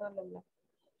തന്നെ വേറെ ഒന്നുമില്ലല്ലോ.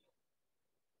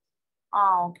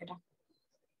 Okay.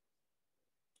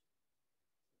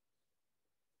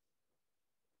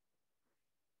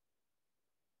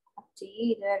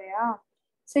 Gee, there, yeah.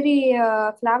 Siri,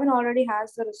 Flavin already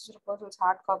has the research proposal's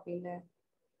hard copy in there.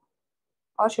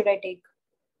 Or should I take?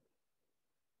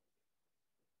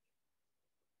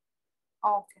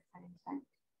 Okay, fine.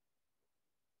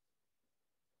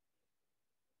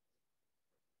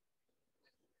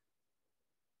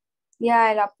 Yeah,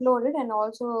 I'll upload it and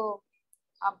also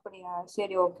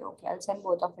Siri, okay. I'll send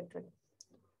both of it today.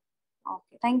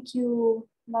 Okay, thank you.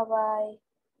 Bye-bye.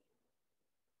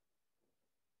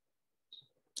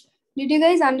 Did you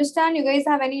guys understand? You guys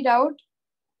have any doubt?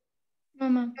 No,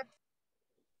 ma'am.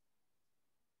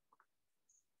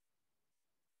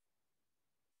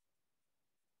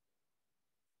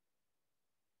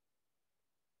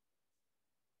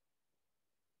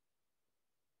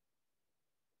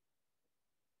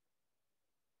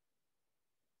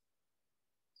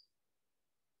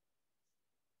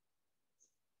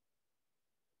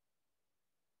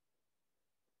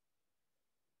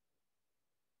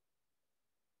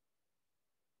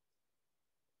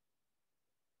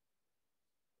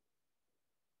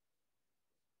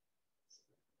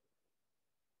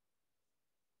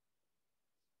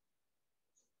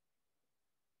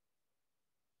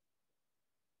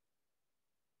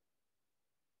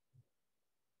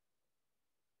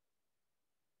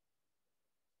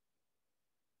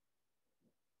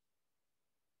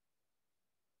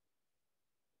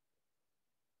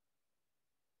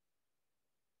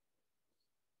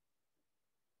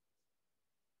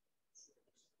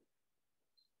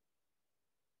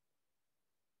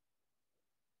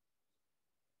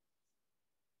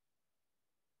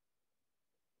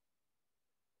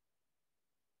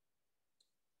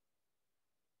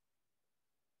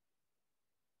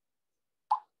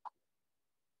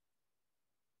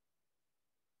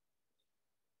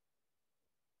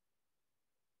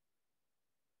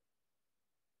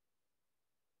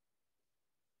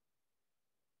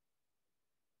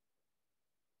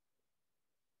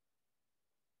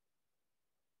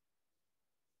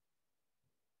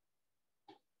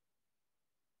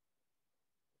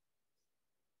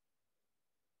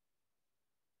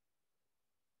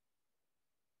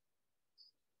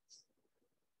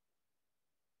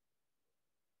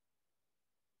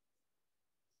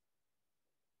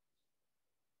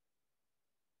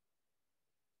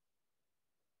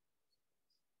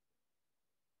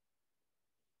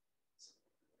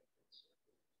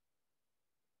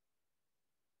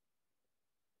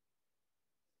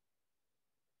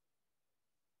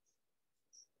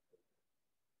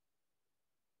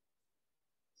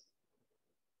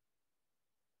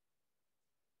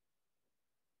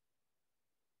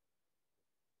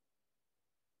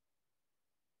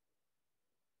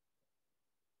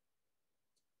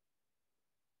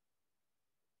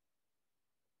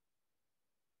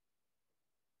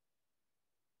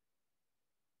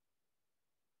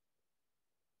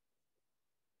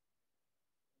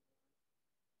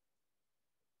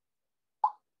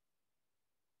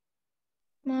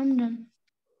 Ma'am, done.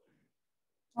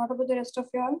 What about the rest of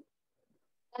y'all?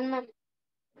 Done,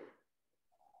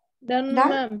 Done?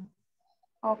 ma'am.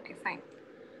 Okay, fine.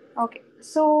 Okay,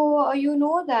 so you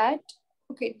know that.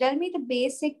 Okay, tell me the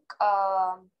basic.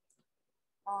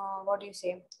 What do you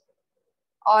say?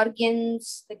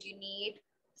 Organs that you need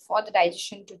for the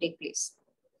digestion to take place.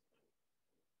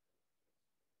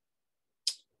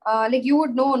 Like you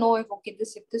would know if okay,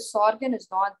 if this organ is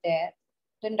not there,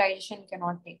 then digestion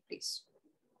cannot take place.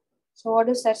 So what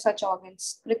is that such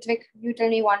organs? Ritvik, you tell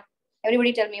me one.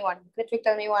 Everybody tell me one. Ritvik,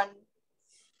 tell me one.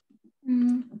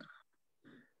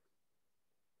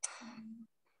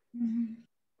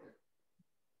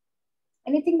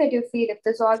 Anything that you feel, if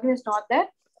this organ is not there,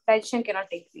 digestion cannot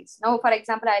take place. Now, for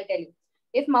example, I'll tell you.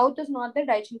 If mouth is not there,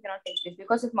 digestion cannot take place.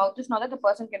 Because if mouth is not there, the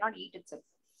person cannot eat itself.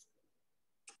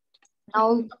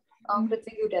 Now,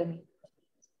 Ritvik, you tell me.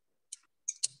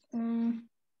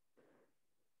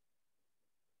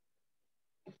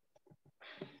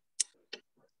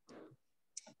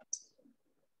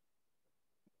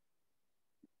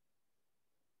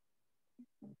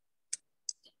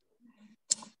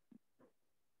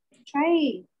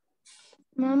 Try.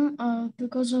 Ma'am,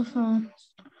 because of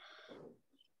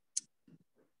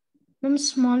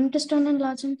small intestine and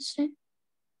large intestine.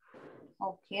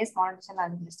 Okay, small intestine,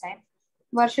 large intestine.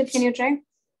 Varshit, can you try?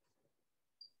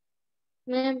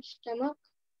 Ma'am, stomach.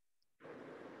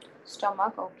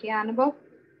 Stomach, okay. Anubhav?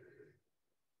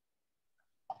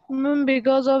 Ma'am,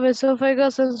 because of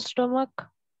esophagus and stomach.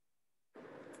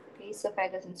 Okay,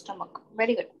 esophagus and stomach.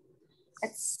 Very good.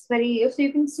 It's very, so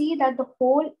you can see that the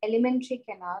whole alimentary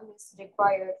canal is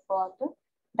required for the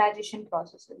digestion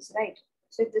processes, right?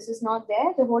 So if this is not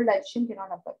there, the whole digestion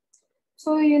cannot occur.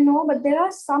 So, you know, but there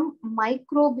are some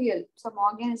microbial, some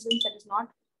organisms that is not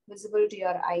visible to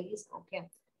your eyes, okay?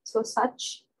 So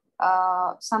such,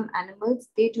 some animals,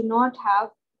 they do not have,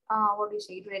 what do you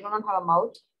say? They do not have a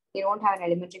mouth. They don't have an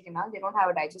alimentary canal. They don't have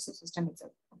a digestive system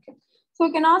itself, okay? So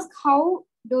you can ask, how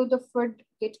do the food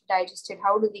get digested?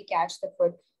 How do they catch the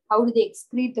food? How do they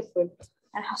excrete the food?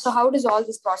 And so how does all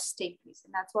this process take place?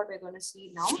 And that's what we're going to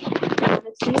see now. We're going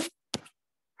to see,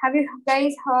 have you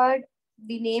guys heard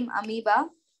the name amoeba?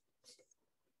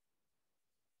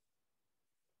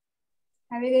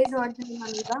 Have you guys heard the name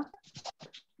amoeba?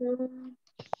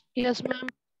 Yes, ma'am.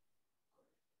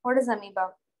 What is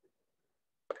amoeba?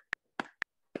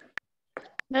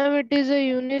 Ma'am, it is a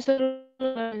unicellular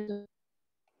organism.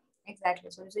 Exactly.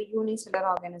 So it's a unicellular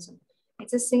organism.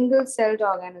 It's a single-celled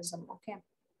organism. Okay.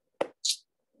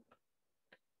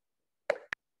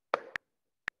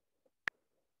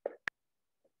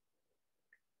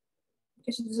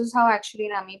 Okay, so this is how actually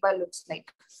an amoeba looks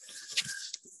like.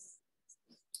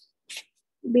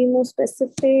 Be more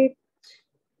specific.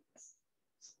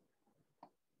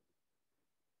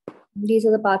 These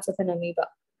are the parts of an amoeba.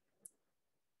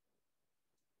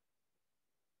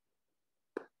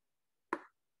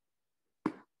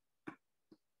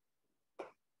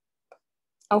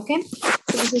 Okay,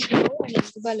 so this is how an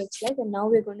amoeba looks like, and now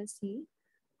we're going to see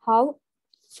how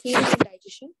feeding and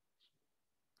digestion.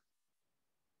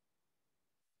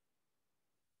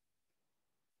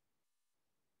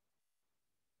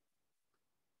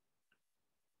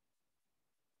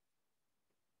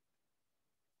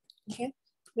 Okay,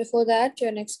 before that,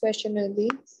 your next question will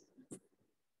be,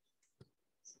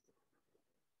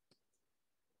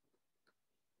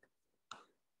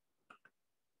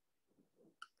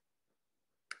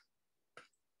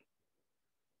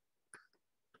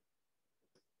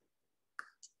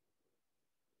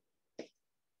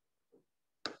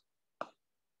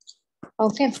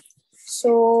 okay,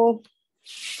 so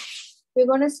we're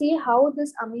going to see how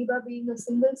this amoeba, being a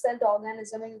single-celled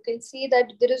organism, and you can see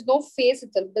that there is no face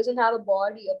itself. It doesn't have a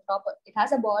body, it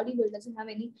has a body, but it doesn't have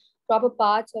any proper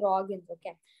parts or organs.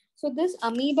 Okay. So this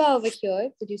amoeba over here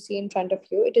that you see in front of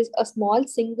you, it is a small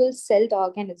single-celled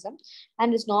organism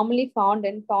and is normally found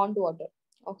in pond water.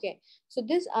 Okay. So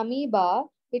this amoeba,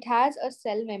 it has a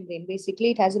cell membrane.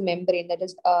 Basically, it has a membrane that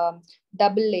is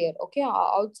double layer. Okay.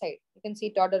 Outside, you can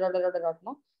see dot, dot, dot, dot, dot,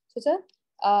 no? So it's a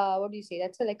what do you say?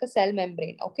 That's like a cell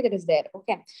membrane. Okay, that is there.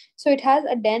 Okay, so it has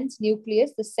a dense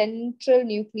nucleus. The central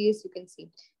nucleus you can see.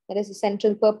 That is the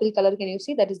central purple color. Can you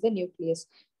see? That is the nucleus.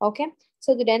 Okay,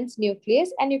 so the dense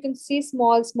nucleus, and you can see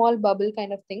small bubble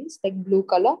kind of things like blue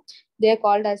color. They are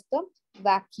called as the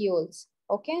vacuoles.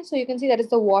 Okay, so you can see that is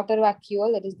the water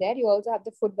vacuole that is there. You also have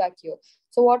the food vacuole.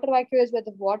 So water vacuole is where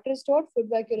the water is stored.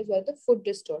 Food vacuole is where the food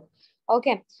is stored.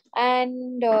 Okay,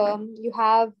 and you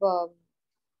have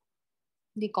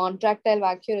the contractile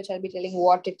vacuole, which I'll be telling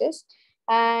what it is.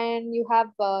 And you have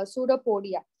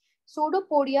pseudopodia.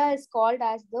 Pseudopodia is called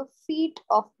as the feet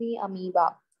of the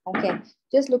amoeba. Okay,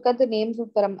 just look at the names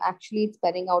of them. Actually, it's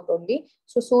spelling out only.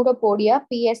 So pseudopodia,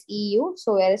 PSEU.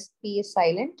 So whereas P is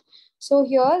silent. So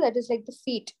here that is like the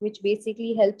feet, which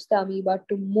basically helps the amoeba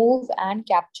to move and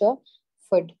capture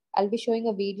food. I'll be showing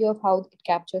a video of how it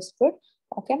captures food.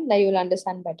 Okay, now you will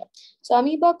understand better. So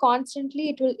amoeba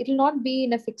constantly, it will not be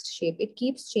in a fixed shape. It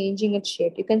keeps changing its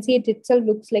shape. You can see it itself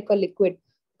looks like a liquid,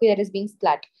 okay, that is being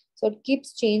splat. So it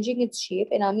keeps changing its shape,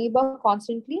 and amoeba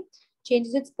constantly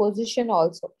changes its position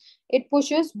also. It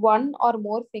pushes one or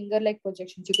more finger-like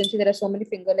projections. You can see there are so many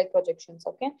finger-like projections,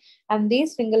 okay? And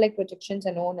these finger-like projections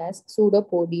are known as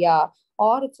pseudopodia,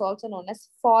 or it's also known as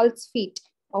false feet,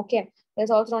 okay? It's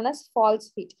also known as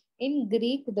false feet. In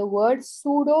Greek, the word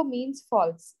pseudo means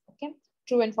false, okay?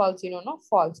 True and false, you know, no?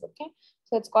 False, okay?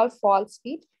 So it's called false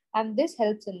feet, and this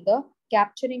helps in the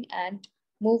capturing and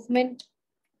movement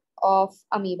of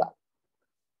amoeba.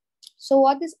 So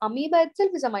what this amoeba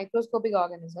itself is a microscopic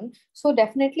organism. So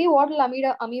definitely what will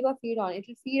amoeba feed on? It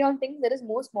will feed on things that is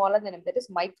more smaller than it, that is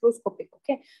microscopic,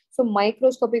 okay? So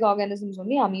microscopic organisms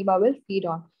only amoeba will feed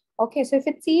on. Okay, so if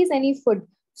it sees any food,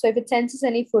 so if it senses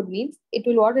any food means, it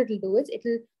will, what it will do is, it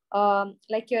will,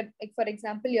 like for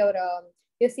example,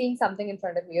 you're seeing something in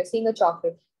front of you, you're seeing a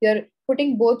chocolate, you're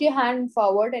putting both your hand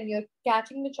forward and you're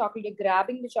catching the chocolate, you're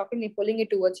grabbing the chocolate and you're pulling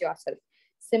it towards yourself.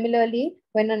 Similarly,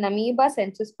 when an amoeba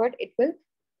senses food, it will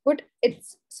put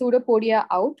its pseudopodia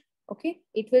out. Okay,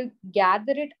 it will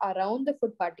gather it around the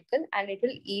food particle and it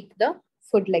will eat the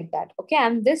food like that. Okay,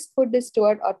 and this food is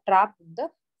stored or trapped in the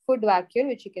food vacuole,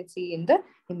 which you can see in the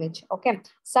image. Okay,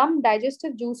 some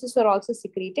digestive juices are also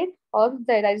secreted. All the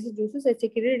digestive juices are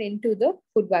secreted into the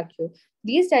food vacuole.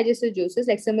 These digestive juices,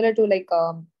 like similar to like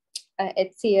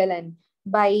HCl and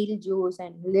bile juice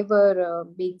and liver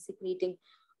being secreting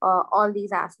all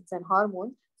these acids and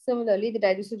hormones. Similarly, the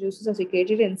digestive juices are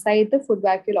secreted inside the food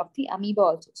vacuole of the amoeba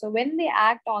also. So when they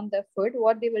act on the food,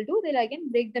 what they will do, they'll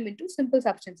again break them into simple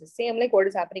substances, same like what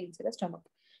is happening inside the stomach.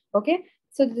 Okay,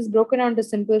 so this is broken down to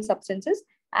simple substances,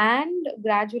 and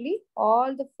gradually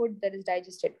all the food that is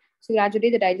digested, so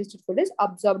gradually the digested food is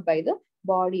absorbed by the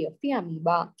body of the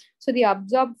amoeba. So the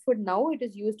absorbed food now, it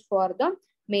is used for the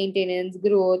maintenance,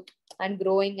 growth, and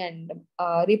growing and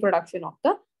reproduction of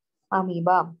the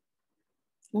amoeba.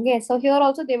 Okay, so here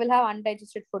also they will have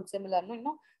undigested food, similar, you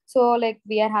know. So like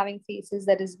we are having feces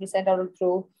that is sent out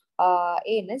through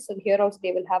anus. So here also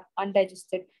they will have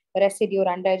undigested residue or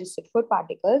undigested food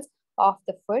particles of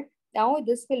the food. Now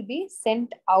this will be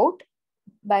sent out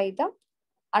by the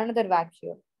another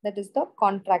vacuole, that is the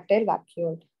contractile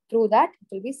vacuole. Through that, it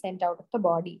will be sent out of the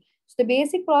body. So the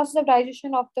basic process of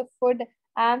digestion of the food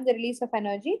and the release of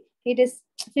energy, it is,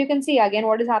 so you can see again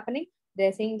what is happening.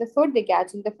 They're seeing the food, they're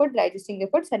catching the food, digesting the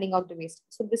food, sending out the waste.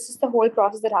 So this is the whole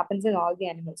process that happens in all the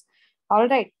animals. All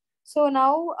right. So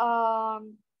now,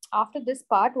 after this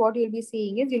part, what you'll be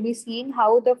seeing is, you'll be seeing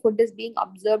how the food is being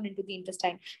absorbed into the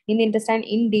intestine. In the intestine,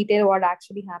 in detail, what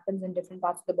actually happens in different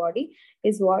parts of the body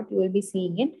is what you will be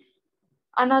seeing in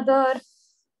another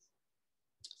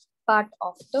part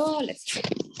of the lesson.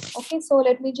 Okay, so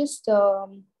let me just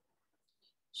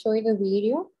show you the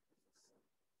video.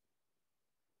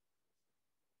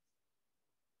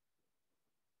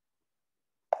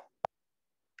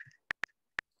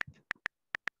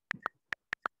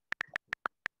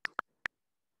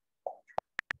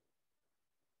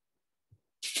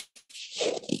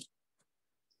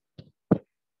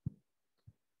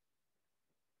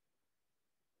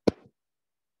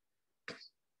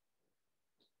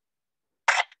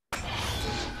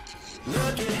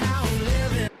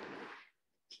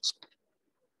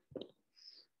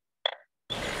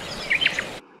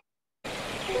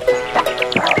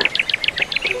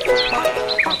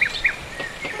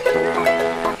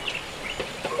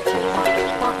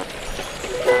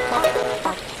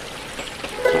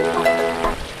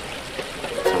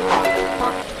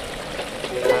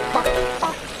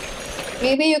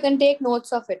 Maybe you can take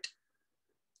notes of it.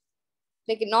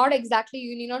 Like not exactly,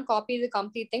 you need not copy the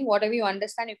complete thing. Whatever you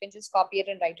understand, you can just copy it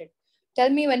and write it. Tell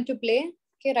me when to play.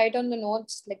 Okay, write on the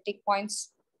notes, like take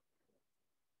points.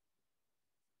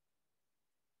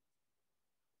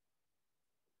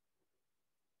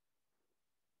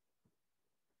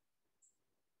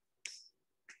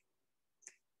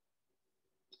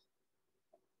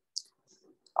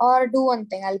 Or do one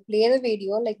thing, I'll play the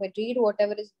video, like read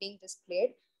whatever is being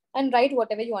displayed and write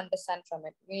whatever you understand from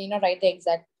it. You need not write the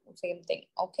exact same thing,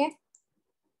 okay?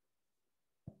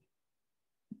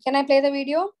 Can I play the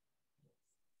video?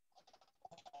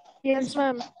 Yes,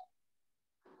 ma'am.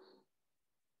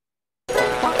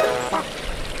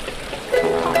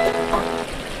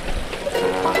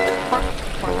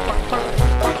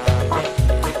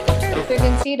 So you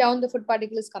can see down the food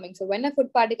particle is coming. So when a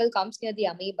food particle comes near the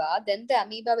amoeba, then the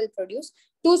amoeba will produce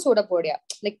two pseudopodia,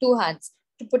 like two hands,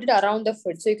 to put it around the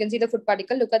food. So you can see the food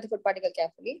particle. Look at the food particle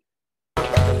carefully. It's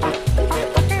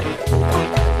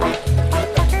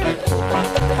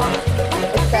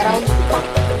around.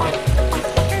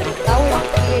 Now it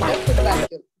creates a food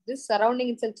vacuole. This surrounding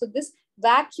itself. So this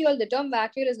vacuole, the term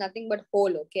vacuole is nothing but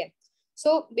hole. Okay.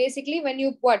 So basically when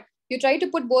you try to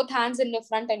put both hands in the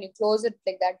front and you close it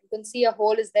like that, you can see a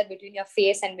hole is there between your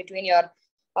face and between your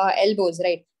elbows,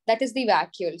 right? That is the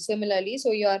vacuole. Similarly,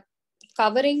 so you're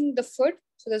covering the foot.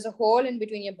 So there's a hole in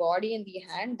between your body and the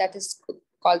hand that is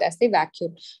called as the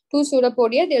vacuole. Two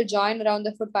pseudopodia, they'll join around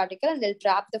the foot particle and they'll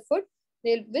trap the foot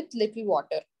with little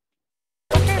water.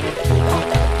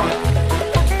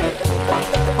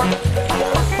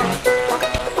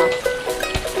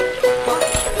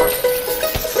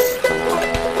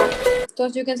 So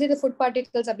as you can see, the food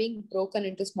particles are being broken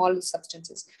into small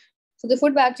substances. So the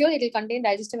food vacuole, it will contain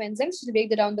digestive enzymes to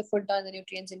break down the food and the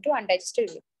nutrients into undigested.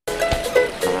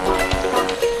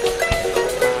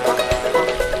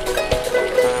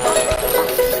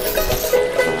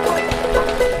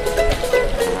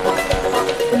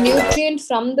 The nutrient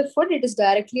from the food, it is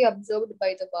directly absorbed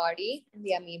by the body and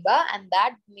the amoeba, and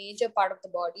that major part of the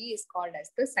body is called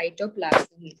as the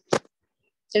cytoplasm.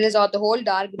 So it is all the whole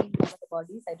dark green part of the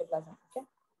body, cytoplasm. Okay.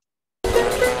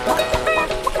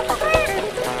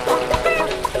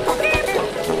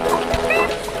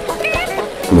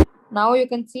 Now you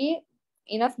can see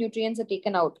enough nutrients are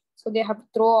taken out. So they have to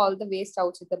throw all the waste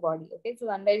outside the body. Okay, so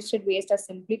the undigested waste are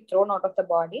simply thrown out of the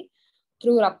body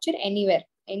through rupture anywhere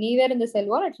in the cell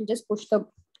wall. It will just push the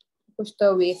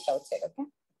waste outside. Okay.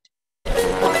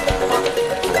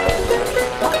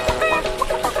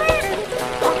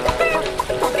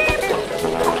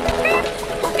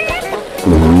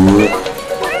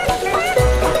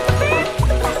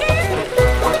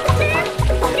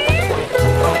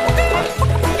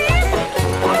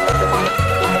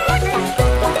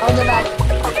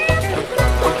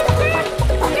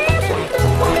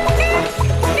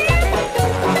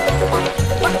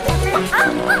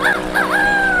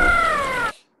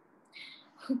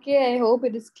 Okay, I hope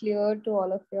it is clear to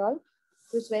all of y'all.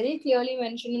 It was very clearly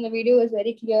mentioned in the video, is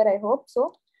very clear, I hope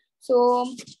so. So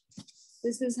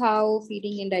this is how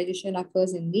feeding and digestion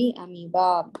occurs in the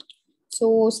amoeba.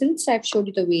 So since I've showed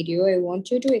you the video, I want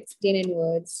you to explain in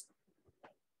words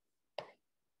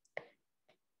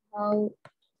how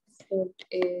food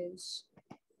is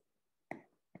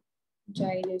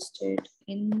digested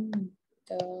in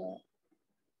the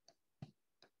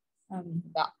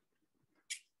amoeba.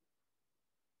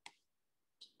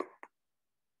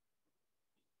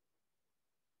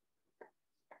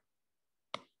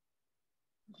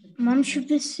 Ma'am, should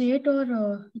we say it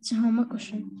or it's a homework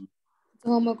question? It's a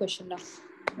homework question now.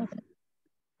 Okay.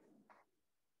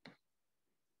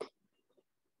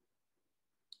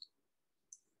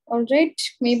 All right,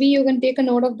 maybe you can take a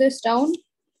note of this down.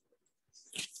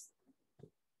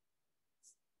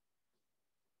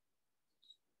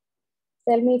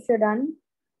 Tell me if you're done.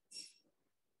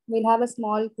 We'll have a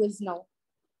small quiz now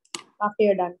after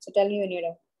you're done. So tell me when you're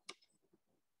done.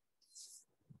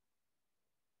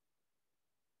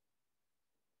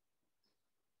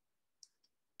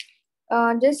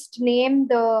 Just name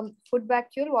the food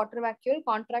vacuole, water vacuole,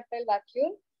 contractile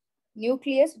vacuole,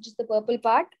 nucleus, which is the purple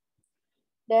part,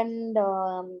 then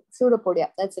pseudopodia.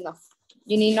 That's enough.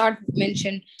 You need not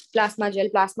mention plasma gel,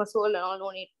 plasma sol, and all. No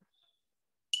need.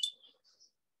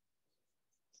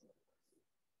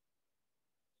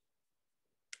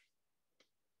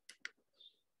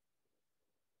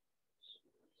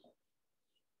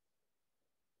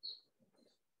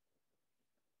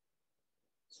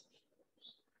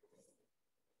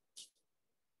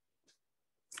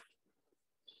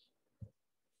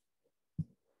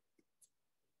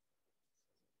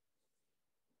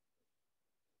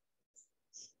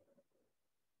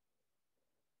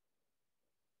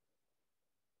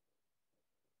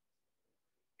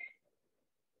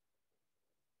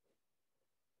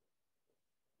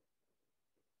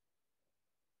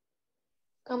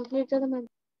 Complete the method.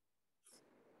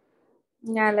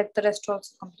 Yeah, let the rest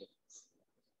also complete.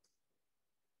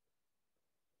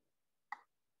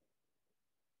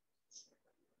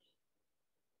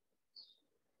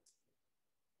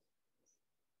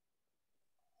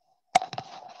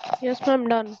 Yes, ma'am,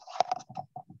 done.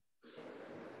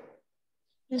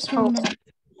 Yes, ma'am. Okay.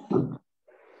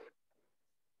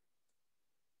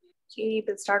 Okay,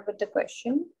 we'll start with the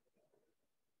question.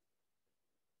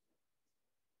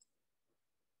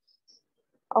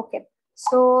 Okay,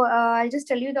 so I'll just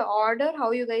tell you the order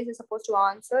how you guys are supposed to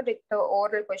answer the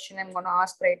oral question I'm going to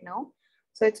ask right now.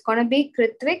 So it's going to be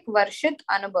Kritvik, Varshit,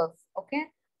 Anubhav. Okay,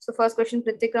 so first question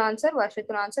Kritvik will answer, Varshit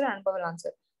will answer, Anubhav will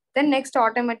answer. Then next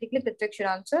automatically Kritvik should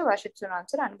answer, Varshit should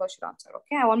answer, Anubhav should answer.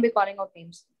 Okay, I won't be calling out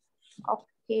names.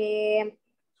 Okay,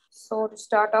 so to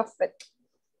start off with,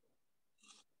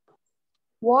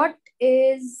 what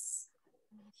is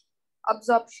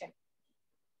absorption?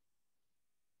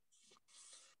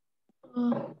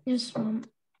 Yes, ma'am.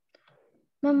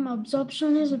 Ma'am,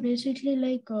 absorption is basically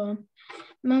like,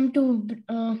 ma'am, to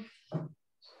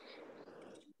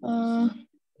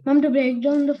break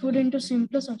down the food into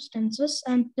simpler substances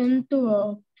and then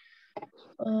to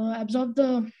absorb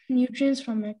the nutrients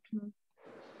from it.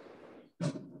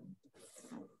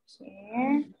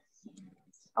 Okay.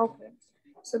 Okay.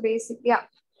 So basically, yeah,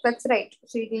 that's right.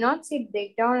 So you do not see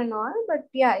breakdown and all, but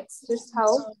yeah, it's just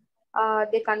how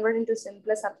they convert into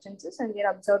simpler substances and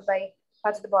they're absorbed by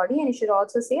parts of the body. And you should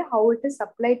also say how it is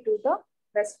supplied to the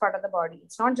rest part of the body.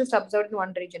 It's not just absorbed in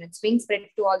one region, it's being spread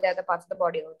to all the other parts of the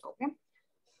body also. Okay.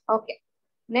 Okay.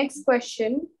 Next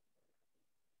question.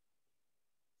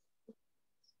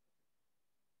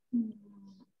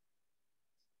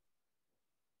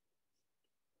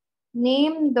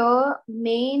 Name the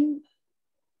main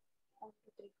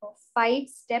 5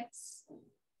 steps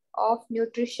of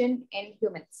nutrition in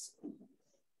humans.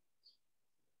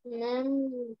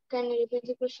 Ma'am, can you repeat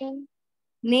the question?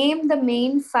 Name the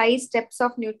main 5 steps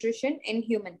of nutrition in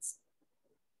humans.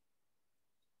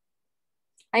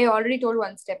 I already told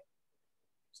one step.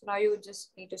 So now you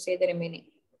just need to say the remaining.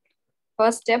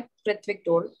 First step, Prithvik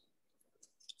told.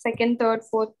 Second, third,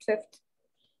 fourth, fifth.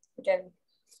 Tell me.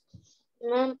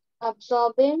 Ma'am,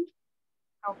 absorbing.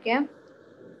 Okay.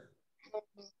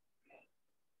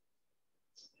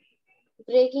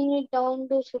 Breaking it down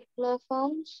to simpler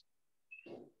forms.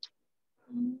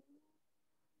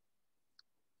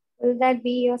 Will that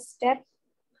be your step?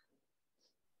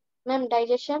 Ma'am,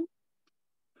 digestion.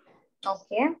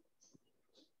 Okay.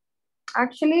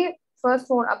 Actually, first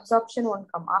one, absorption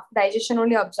won't come. After digestion,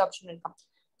 only absorption will come.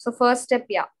 So first step,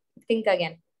 yeah. Think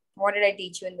again. What did I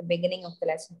teach you in the beginning of the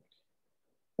lesson?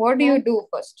 What do you do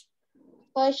first?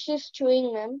 First is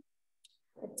chewing, ma'am.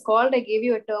 It's called, I gave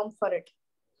you a term for it.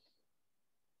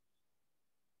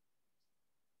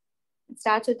 It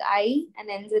starts with I and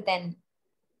ends with N.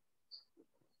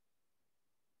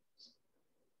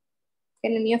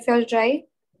 Can any of y'all try?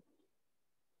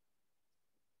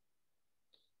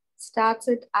 Starts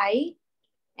with I,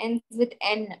 ends with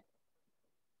N.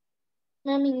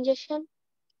 Ma'am, ingestion.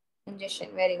 Ingestion,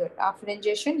 very good. After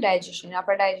ingestion, digestion.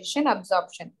 After digestion,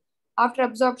 absorption. After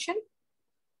absorption?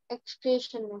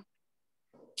 Excretion, ma'am.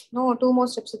 No, 2 more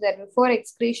steps are there. Before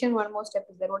excretion, 1 more step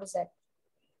is there. What is that?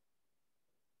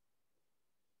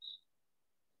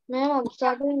 Ma'am,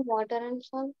 absorbing water and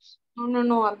salts.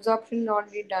 No. Absorption is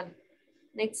already done.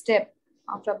 Next step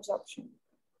after absorption.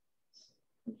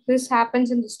 This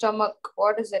happens in the stomach.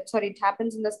 What is it? Sorry, it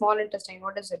happens in the small intestine.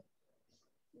 What is it?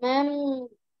 Ma'am,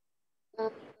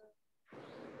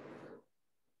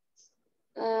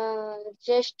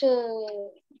 just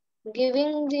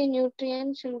giving the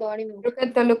nutrients in body, ma'am.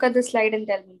 Look at the slide and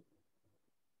tell me.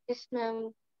 Yes,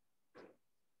 ma'am.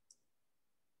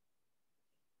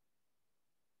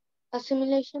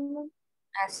 Assimilation, ma'am.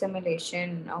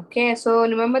 Assimilation. Okay, so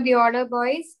remember the order,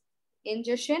 boys.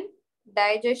 Ingestion,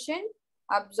 digestion,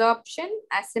 absorption,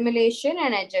 assimilation,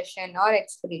 and digestion or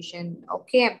excretion.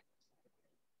 Okay.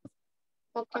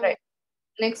 Okay. All right.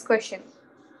 Next question.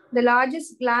 The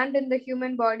largest gland in the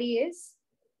human body is?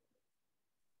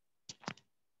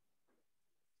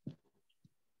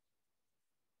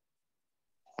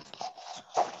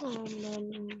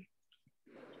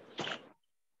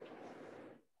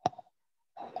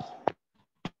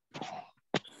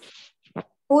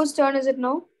 Whose turn is it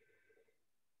now?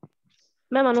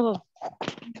 Ma'am, Anubhav.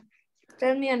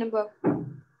 Tell me, Anubhav.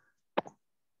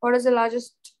 What is the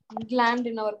largest gland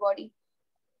in our body?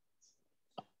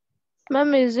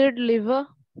 Ma'am, is it liver?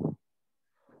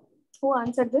 Who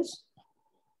answered this?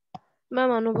 Ma'am,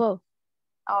 Anubhav.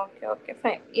 Okay,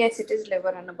 fine. Yes, it is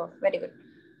liver and above. Very good.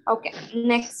 Okay,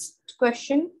 next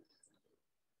question.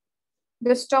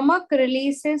 The stomach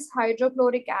releases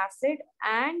hydrochloric acid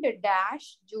and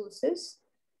dash juices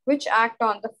which act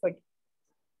on the food.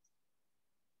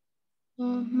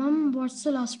 Ma'am, what's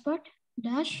the last part?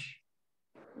 Dash?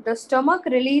 The stomach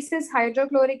releases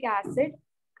hydrochloric acid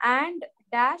and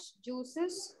dash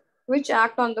juices which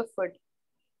act on the food.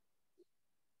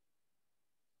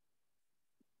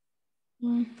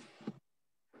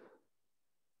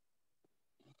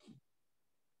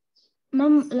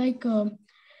 Ma'am, like,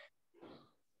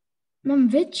 ma'am,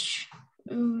 which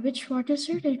what is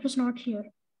it? It was not clear.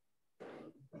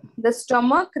 The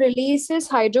stomach releases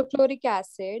hydrochloric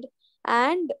acid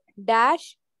and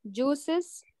dash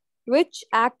juices which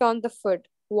act on the food.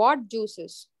 What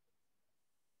juices?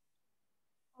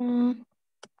 Ma'am,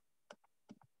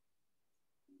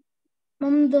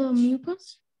 the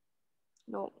mucus?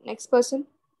 No. Next person.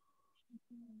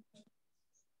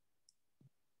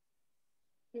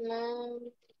 Ma'am,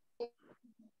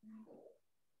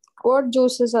 What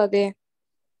juices are they?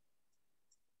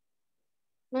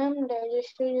 Ma'am,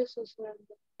 digestive juices, ma'am.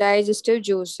 Digestive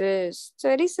juices. It's a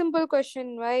very simple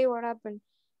question. Why? What happened?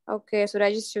 Okay, so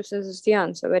digestive juices is the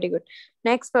answer. Very good.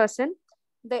 Next person.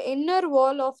 The inner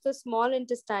wall of the small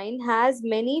intestine has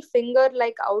many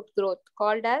finger-like outgrowth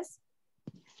called as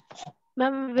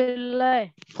Ma'am,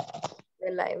 villi.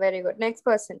 villi. Very good. Next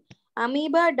person.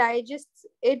 Amoeba digests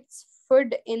its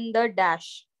food in the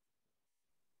dash.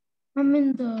 I'm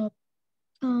in the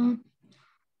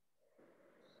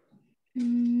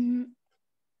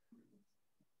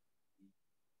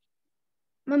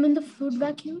I'm in the food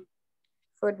vacuum.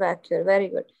 Food vacuum. Very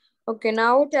good. Okay,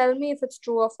 now tell me if it's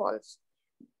true or false.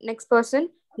 Next person.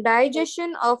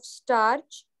 Digestion of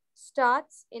starch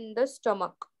starts in the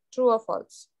stomach. True or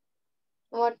false?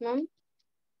 What, ma'am?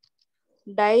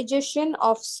 Digestion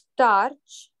of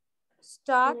starch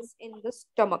starts in the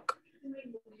stomach.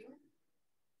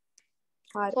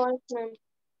 False, ma'am.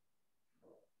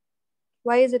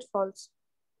 Why is it false?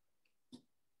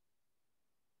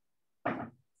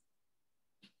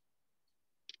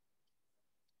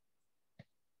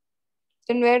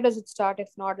 Then where does it start if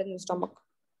not in the stomach?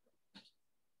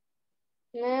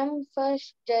 Ma'am,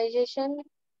 first digestion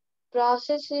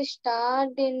process is start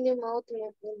in the mouth,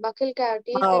 buccal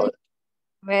cavity. Oh,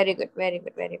 very good, very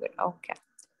good, very good. Okay.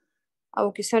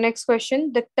 Okay, so next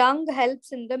question. The tongue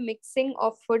helps in the mixing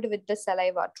of food with the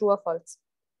saliva. True or false?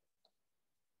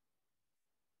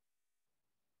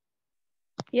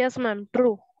 Yes, ma'am.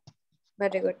 True.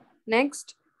 Very good.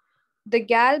 Next. The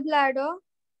gallbladder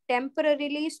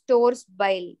temporarily stores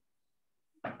bile.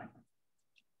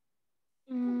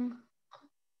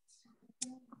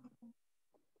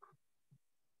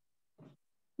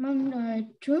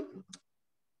 Ma'am, true.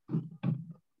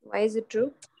 Why is it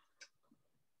true?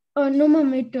 No,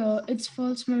 ma'am, it's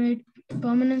false, ma'am. It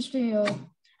permanently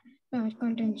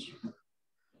contains.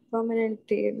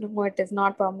 Permanently, no, it is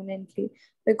not permanently,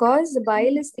 because the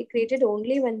bile is secreted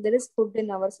only when there is food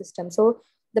in our system. So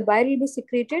the bile will be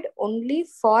secreted only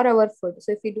for our food.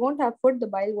 So if we don't have food, the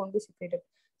bile won't be secreted.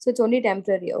 So it's only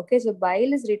temporary. Okay, so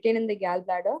bile is retained in the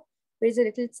gallbladder, which is a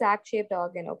little sac-shaped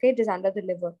organ. Okay, it is under the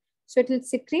liver. So it will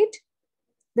secrete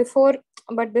before,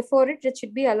 but before it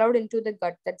should be allowed into the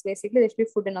gut. That's basically there should be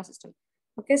food in our system.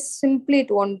 Okay, simply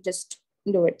it won't just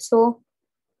do it. So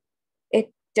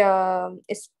it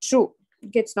is true.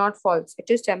 It's not false. It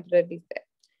is temporarily there.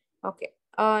 Okay.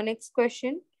 Next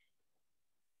question.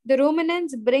 The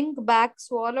ruminants bring back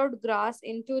swallowed grass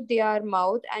into their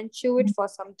mouth and chew it for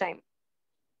some time.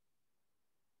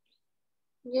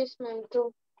 Yes, ma'am.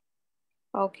 True.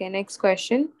 Okay. Next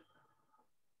question.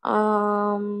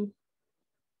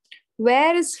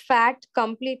 Where is fat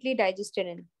completely digested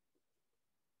in?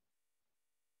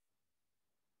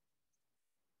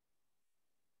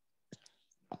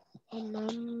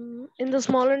 Ma'am, in the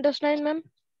small intestine, ma'am.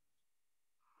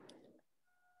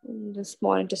 The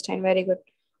small intestine. Very good.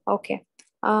 Okay.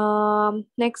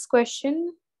 Next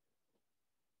question.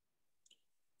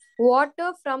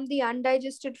 Water from the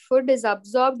undigested food is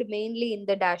absorbed mainly in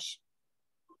the dash.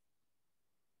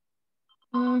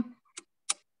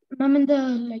 Ma'am, in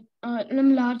the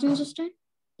large intestine.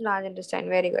 Large intestine.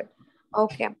 Very good.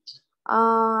 Okay.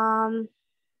 Mm,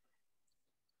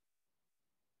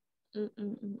 mm, mm,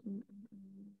 mm, mm,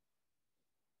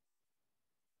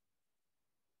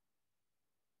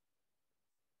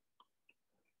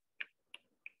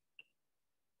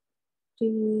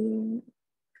 mm.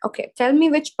 Okay, tell me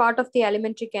which part of the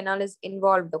alimentary canal is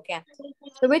involved. Okay,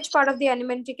 so which part of the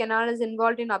alimentary canal is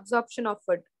involved in absorption of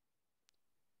food?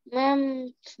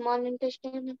 Ma'am, small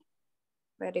intestine.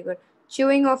 Very good.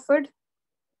 Chewing of food.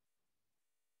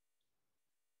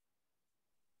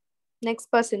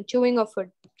 Next person, chewing of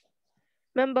food.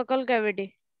 Ma'am, buccal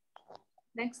cavity.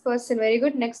 Next person, very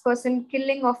good. Next person,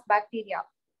 killing of bacteria.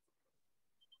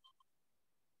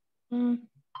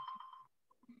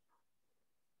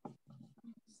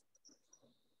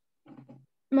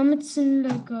 Ma'am, it's in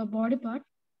like a body part.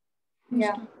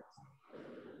 Yeah.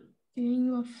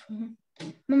 Chewing of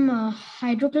ma'am,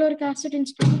 hydrochloric acid in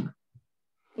stomach.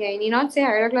 Yeah, you need not say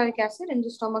hydrochloric acid in the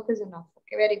stomach is enough.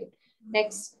 Okay, very good.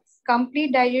 Next,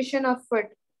 complete digestion of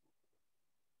food.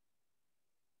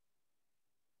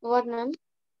 What, ma'am?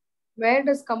 Where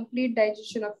does complete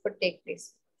digestion of food take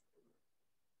place?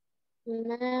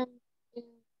 Ma'am,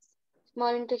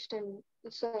 small intestine.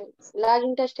 Sorry, large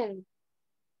intestine.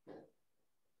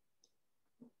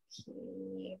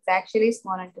 It's actually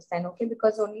small intestine, okay,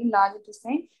 because only in large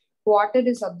intestine water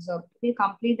is absorbed. The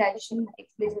complete digestion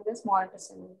takes place in the small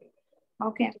intestine.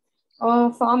 Okay.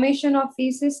 Formation of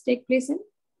feces take place in?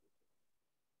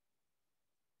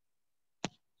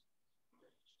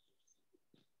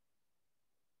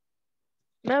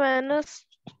 Ma'am, anus.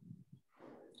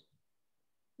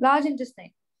 Large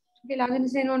intestine. Okay, large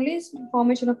intestine only is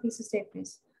formation of feces take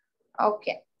place.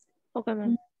 Okay. Okay,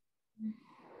 ma'am.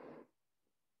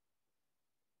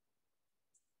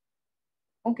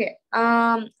 Okay.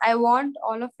 I want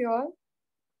all of you all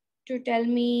to tell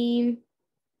me.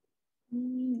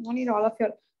 I need all of you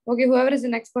all. Okay, whoever is the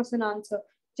next person answer.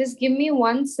 Just give me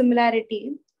one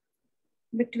similarity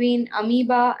between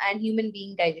amoeba and human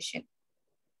being digestion.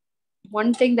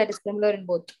 One thing that is similar in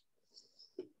both.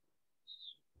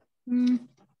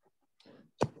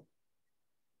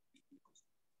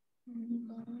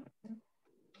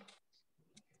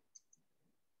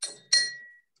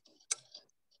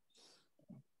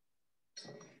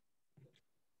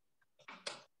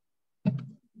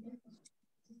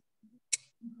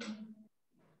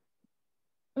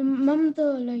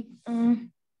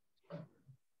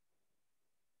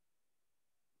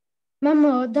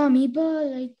 Ma'am, the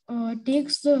amoeba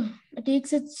takes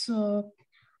its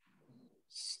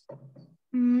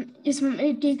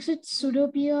it takes its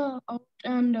pseudopia out,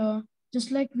 and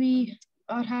just like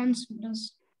our hands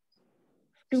does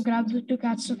to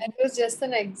catch the. It was just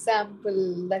an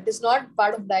example. That is not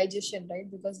part of digestion, right?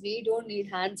 Because we don't need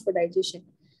hands for digestion.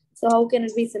 So how can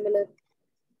it be similar?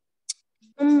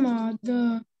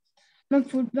 The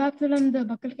food vacuole and the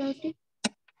buccal cavity.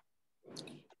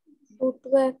 Food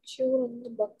vacuole and the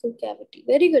buccal cavity.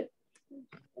 Very good.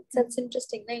 That's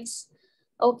interesting. Nice.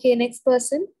 Okay, next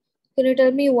person. Can you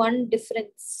tell me one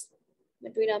difference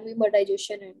between amoeba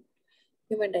digestion and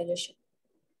human digestion?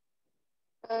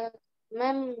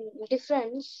 Ma'am,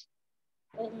 difference.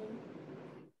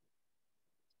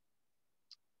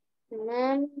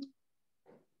 Ma'am,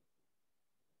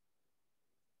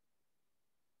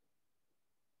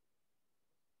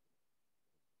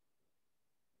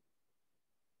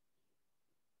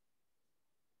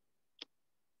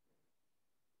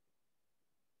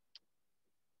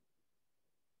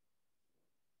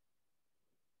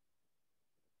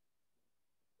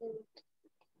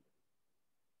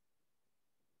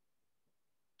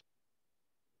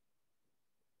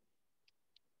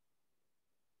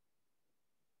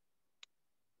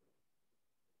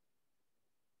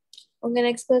 Okay,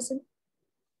 next person.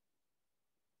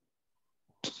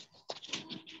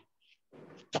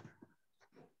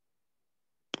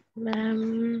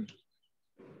 Ma'am,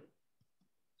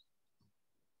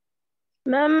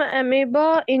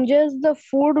 amoeba ingests the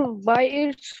food by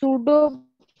its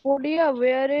pseudopodia,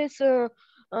 whereas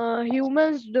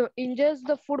humans ingest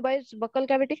the food by its buccal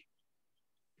cavity.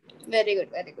 Very good,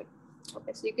 very good.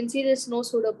 Okay, so you can see there's no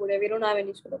pseudopodia. We don't have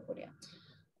any pseudopodia.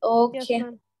 Okay, Yes,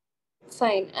 ma'am.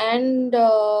 fine. And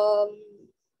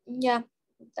yeah,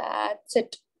 that's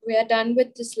it. We are done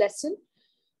with this lesson.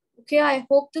 Okay, I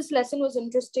hope this lesson was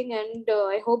interesting and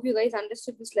I hope you guys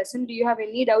understood this lesson. Do you have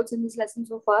any doubts in this lesson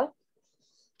so far?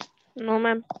 No,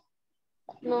 ma'am.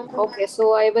 No. Okay,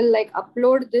 so I will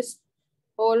upload this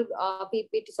whole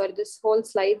PPT, sorry, this whole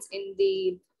slides in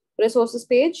the resources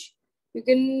page. You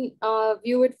can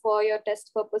view it for your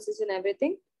test purposes and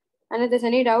everything. And if there's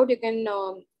any doubt, you can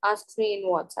ask me in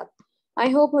WhatsApp. I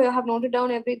hope you have noted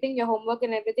down everything, your homework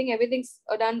and everything. Everything's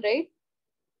done, right?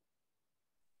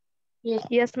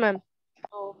 Yes, ma'am.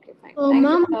 Okay, fine.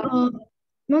 Thank you.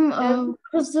 What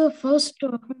was the first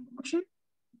question?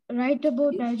 Right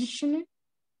about digestion?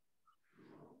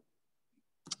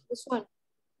 This one.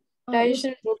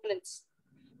 Digestion and ruminants.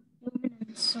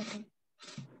 Ruminants, okay.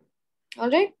 All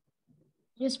right?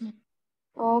 Yes, ma'am.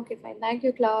 Okay, fine. Thank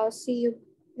you, class. See you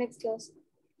next class.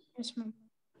 Yes, ma'am.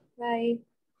 Bye.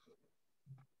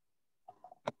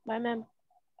 Bye, ma'am.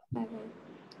 Bye-bye.